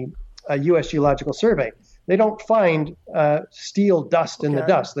by the U.S. Geological Survey. They don't find steel dust in the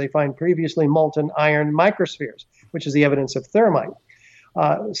dust. They find previously molten iron microspheres, which is the evidence of thermite.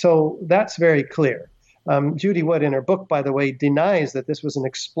 So that's very clear. Judy Wood, in her book, by the way, denies that this was an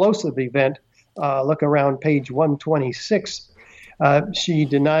explosive event. Look around page 126. She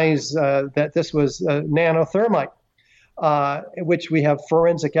denies that this was nanothermite, which we have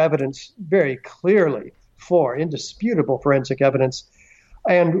forensic evidence very clearly for, indisputable forensic evidence.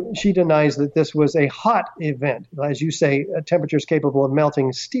 And she denies that this was a hot event. As you say, temperatures capable of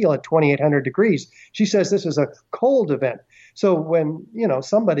melting steel at 2,800 degrees. She says this is a cold event. So when,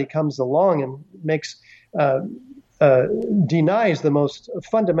 somebody comes along and denies the most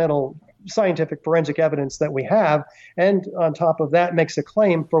fundamental scientific forensic evidence that we have, and on top of that makes a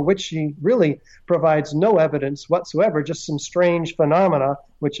claim for which she really provides no evidence whatsoever, just some strange phenomena,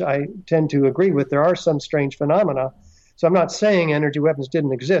 which I tend to agree with. There are some strange phenomena. So I'm not saying energy weapons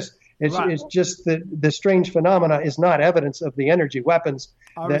didn't exist. It's just that the strange phenomena is not evidence of the energy weapons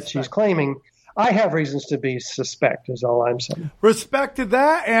that she's claiming. I have reasons to be suspect, is all I'm saying. Respect to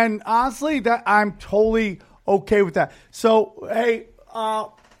that, and honestly, that I'm totally okay with that. So, hey,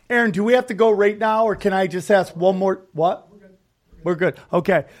 Aaron, do we have to go right now, or can I just ask one more? What? We're good.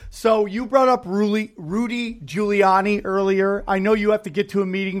 Okay. So you brought up Rudy Giuliani earlier. I know you have to get to a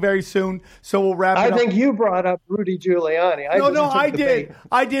meeting very soon, so we'll wrap it up. I think you brought up Rudy Giuliani. I did.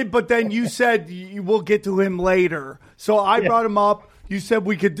 I did, but then you said we'll get to him later. So I brought him up. You said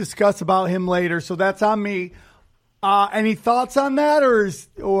we could discuss about him later, so that's on me. Any thoughts on that,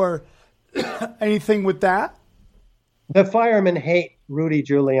 or anything with that? The firemen hate Rudy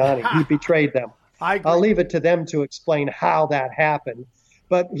Giuliani. He betrayed them. I'll leave it to them to explain how that happened.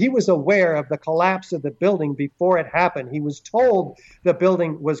 But he was aware of the collapse of the building before it happened. He was told the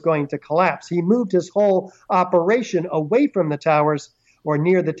building was going to collapse. He moved his whole operation away from the towers or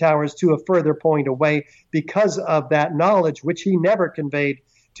near the towers to a further point away because of that knowledge, which he never conveyed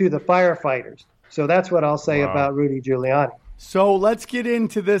to the firefighters. So that's what I'll say about Rudy Giuliani. So let's get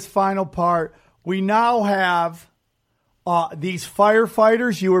into this final part. We now have these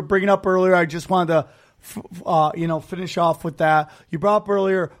firefighters you were bringing up earlier. I just wanted to, finish off with that. You brought up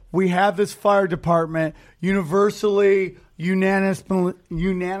earlier, we have this fire department unanimously.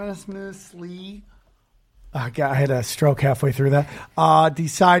 I had a stroke halfway through that.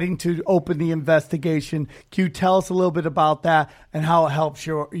 Deciding to open the investigation. Can you tell us a little bit about that and how it helps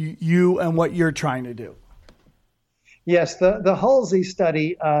you and what you're trying to do? Yes, the Halsey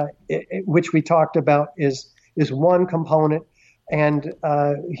study, which we talked about, is one component. And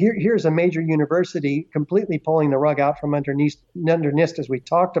here's a major university completely pulling the rug out from underneath, as we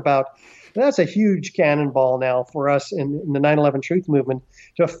talked about. And that's a huge cannonball now for us in the 9/11 Truth Movement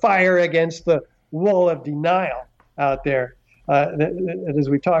to fire against the wall of denial out there. That, as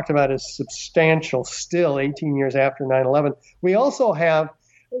we talked about, is substantial still 18 years after 9/11. We also have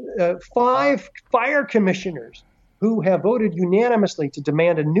 5 fire commissioners who have voted unanimously to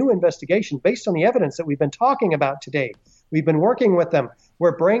demand a new investigation based on the evidence that we've been talking about today. We've been working with them.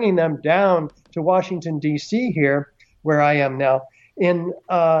 We're bringing them down to Washington, D.C. here, where I am now,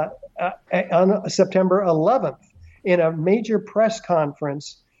 on September 11th in a major press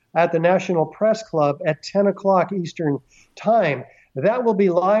conference at the National Press Club at 10 o'clock Eastern Time. That will be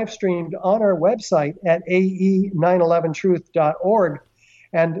live streamed on our website at ae911truth.org.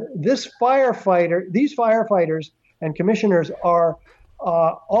 And these firefighters and commissioners are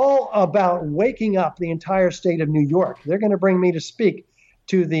all about waking up the entire state of New York. They're going to bring me to speak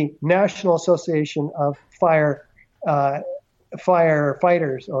to the National Association of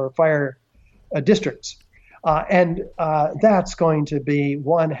Firefighters or Fire Districts. And that's going to be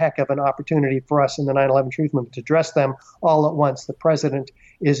one heck of an opportunity for us in the 9/11 Truth Movement to address them all at once. The president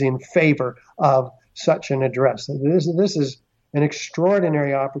is in favor of such an address. This is an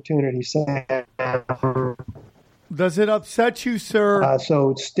extraordinary opportunity, Sam. Does it upset you, sir?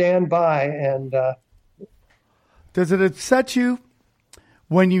 So stand by. And does it upset you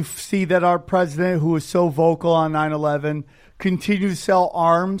when you see that our president, who was so vocal on 9/11, continue to sell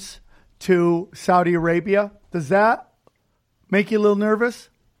arms to Saudi Arabia? Does that make you a little nervous?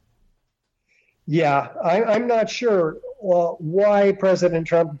 Yeah, I'm not sure why President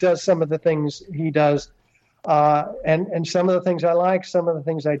Trump does some of the things he does. And some of the things I like, some of the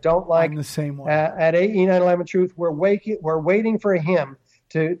things I don't like. I'm the same way. At AE 9/11 Truth, we're waiting for him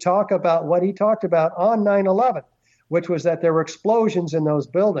to talk about what he talked about on 9/11, which was that there were explosions in those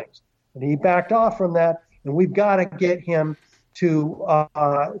buildings. And he backed off from that, and we've got to get him to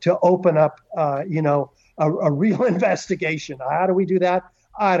open up, a real investigation. How do we do that?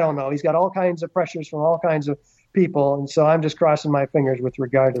 I don't know. He's got all kinds of pressures from all kinds of people, and so I'm just crossing my fingers with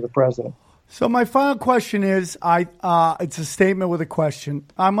regard to the president. So my final question is, it's a statement with a question.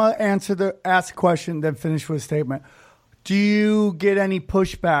 I'm gonna ask a question, then finish with a statement. Do you get any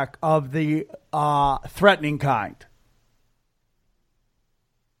pushback of the threatening kind?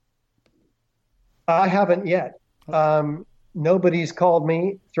 I haven't yet. Nobody's called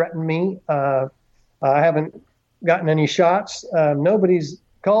me, threatened me. I haven't gotten any shots. Nobody's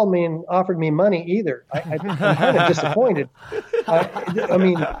called me and offered me money either. I'm kind of disappointed. I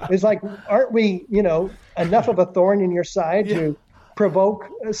mean, it's like, aren't we, enough of a thorn in your side to provoke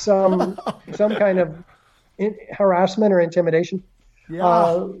some kind of harassment or intimidation?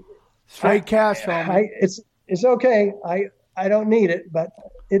 Yeah. Straight cash, it's okay. I don't need it, but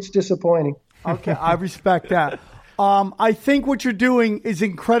it's disappointing. Okay, I respect that. I think what you're doing is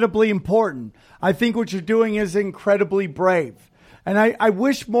incredibly important. I think what you're doing is incredibly brave. And I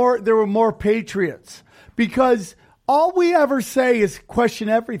wish there were more patriots, because all we ever say is question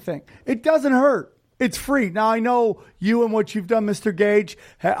everything. It doesn't hurt. It's free. Now, I know you and what you've done, Mr. Gage,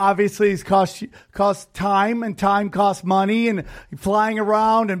 obviously has cost time, and time costs money, and flying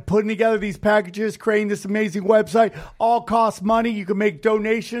around and putting together these packages, creating this amazing website, all costs money. You can make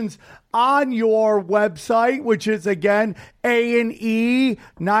donations on your website, which is, again,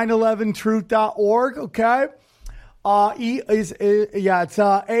 AE911truth.org, okay? It's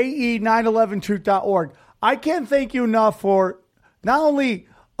AE911truth.org. I can't thank you enough for not only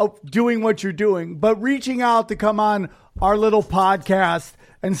doing what you're doing, but reaching out to come on our little podcast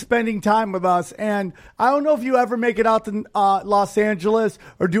and spending time with us. And I don't know if you ever make it out to Los Angeles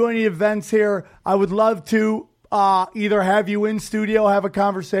or do any events here. I would love to either have you in studio, have a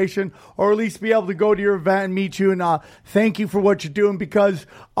conversation, or at least be able to go to your event and meet you. And thank you for what you're doing, because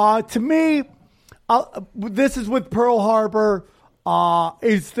to me, this is with Pearl Harbor.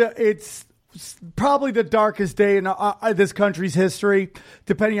 It's probably the darkest day in this country's history,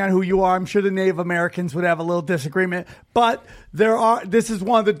 depending on who you are. I'm sure the Native Americans would have a little disagreement, but this is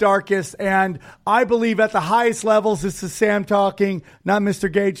one of the darkest. And I believe at the highest levels, this is Sam talking, not Mr.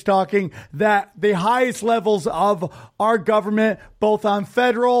 Gage talking, that the highest levels of our government, both on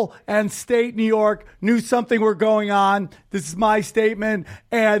federal and state New York, knew something were going on. This is my statement,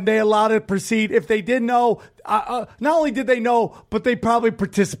 and they allowed it to proceed. If they didn't know, not only did they know, but they probably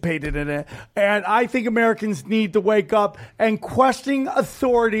participated in it. And I think Americans need to wake up, and questioning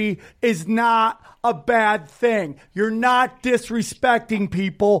authority is not a bad thing. You're not disrespecting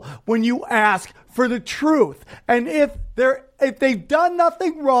people when you ask for the truth. And if they've done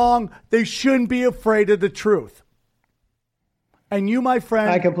nothing wrong, they shouldn't be afraid of the truth. And you, my friend,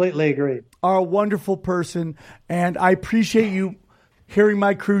 I completely agree, are a wonderful person, and I appreciate you hearing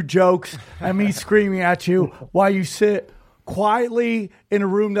my crude jokes and me screaming at you while you sit quietly in a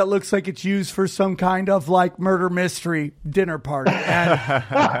room that looks like it's used for some kind of like murder mystery dinner party.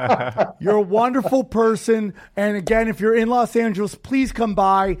 And you're a wonderful person. And again, if you're in Los Angeles, please come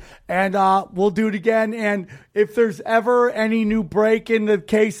by, and we'll do it again. And if there's ever any new break in the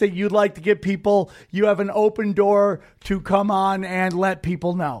case that you'd like to get people, you have an open door to come on and let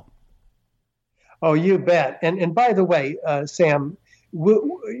people know. Oh, you bet. And by the way, Sam,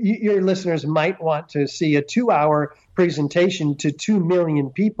 your listeners might want to see a 2-hour presentation to 2 million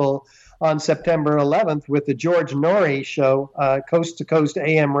people on September 11th with the George Norrie Show, Coast to Coast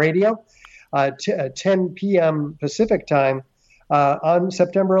AM radio, 10 p.m. Pacific time on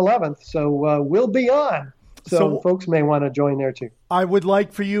September 11th. So we'll be on. So folks may want to join there too. I would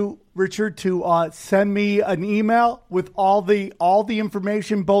like for you, Richard, to send me an email with all the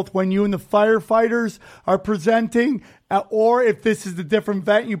information, both when you and the firefighters are presenting, or if this is the different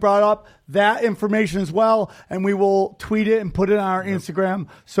event you brought up, that information as well, and we will tweet it and put it on our Instagram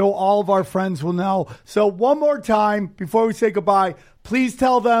so all of our friends will know. So one more time before we say goodbye, please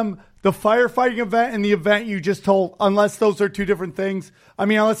tell them the firefighting event and the event you just told, unless those are two different things. I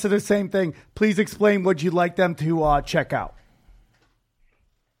mean, unless they're the same thing, please explain what you'd like them to check out.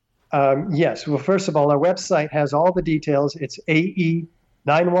 Yes. Well, first of all, our website has all the details. It's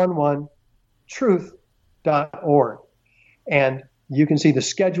AE911truth.org. And you can see the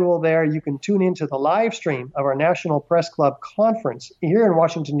schedule there. You can tune into the live stream of our National Press Club conference here in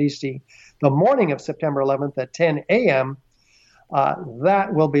Washington, D.C., the morning of September 11th at 10 a.m.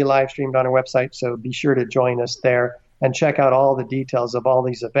 That will be live streamed on our website, so be sure to join us there and check out all the details of all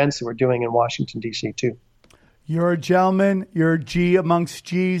these events that we're doing in Washington, D.C., too. You're a gentleman. You're a G amongst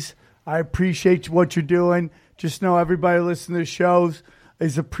G's. I appreciate what you're doing. Just know everybody listening to the shows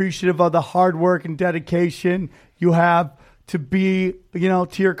is appreciative of the hard work and dedication you have to be, to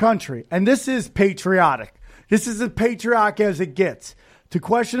your country. And this is patriotic. This is as patriotic as it gets. to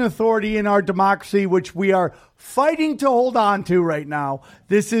question authority in our democracy, which we are fighting to hold on to right now.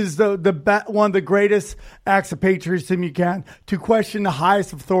 This is one of the greatest acts of patriotism you can, to question the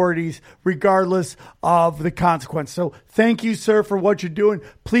highest authorities regardless of the consequence. So thank you, sir, for what you're doing.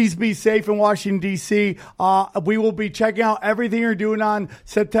 Please be safe in Washington, D.C. We will be checking out everything you're doing on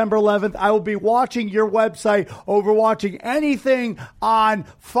September 11th. I will be watching your website over watching anything on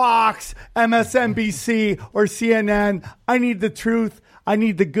Fox, MSNBC, or CNN. I need the truth. I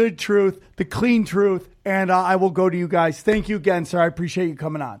need the good truth, the clean truth, and I will go to you guys. Thank you again, sir. I appreciate you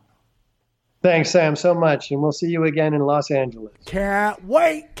coming on. Thanks, Sam, so much, and we'll see you again in Los Angeles. Can't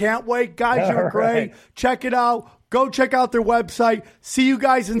wait. Guys, you're great. Right. Check it out. Go check out their website. See you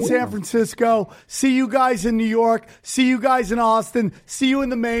guys in San Francisco. See you guys in New York. See you guys in Austin. See you in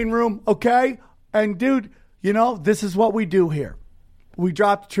the main room, okay? And, dude, this is what we do here. We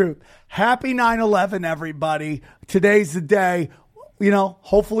drop the truth. Happy 9/11, everybody. Today's the day.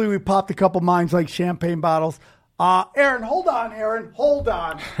 Hopefully we popped a couple minds like champagne bottles. Aaron, hold on, Hold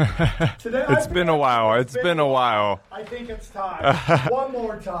on. Today, It's been a while. I think it's time. One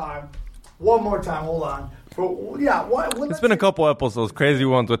more time. Hold on. It's been a couple episodes, crazy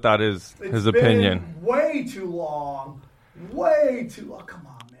ones without his opinion. Way too long. Way too. Oh, come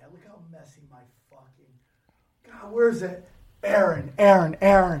on, man. Look how messy my fucking. God, where's it? Aaron.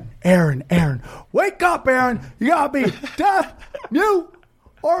 Wake up, Aaron. You gotta be deaf, mute,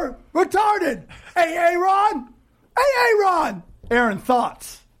 or retarded. Hey, Aaron. Aaron,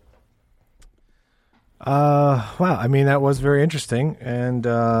 thoughts? Wow. I mean, that was very interesting. And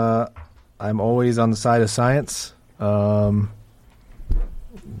I'm always on the side of science.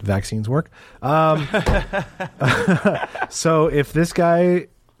 Vaccines work. So if this guy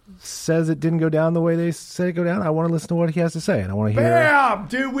says it didn't go down the way they said it go down, I want to listen to what he has to say, and I want to hear. Bam,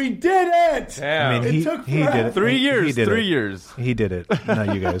 dude, we did it. Damn. I mean, he did it. 3 years. He did 3 it. years. He did it.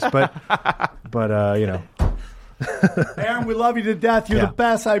 Not you guys, but Aaron, we love you to death. You're the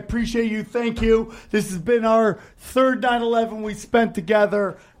best. I appreciate you. Thank you. This has been our third 9/11 we spent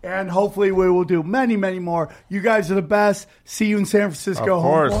together, and hopefully we will do many, many more. You guys are the best. See you in San Francisco, Of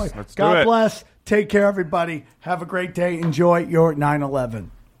course. homeboy. Let's do God it. bless. Take care, everybody. Have a great day. Enjoy your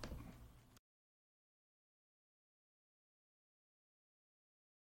 9/11.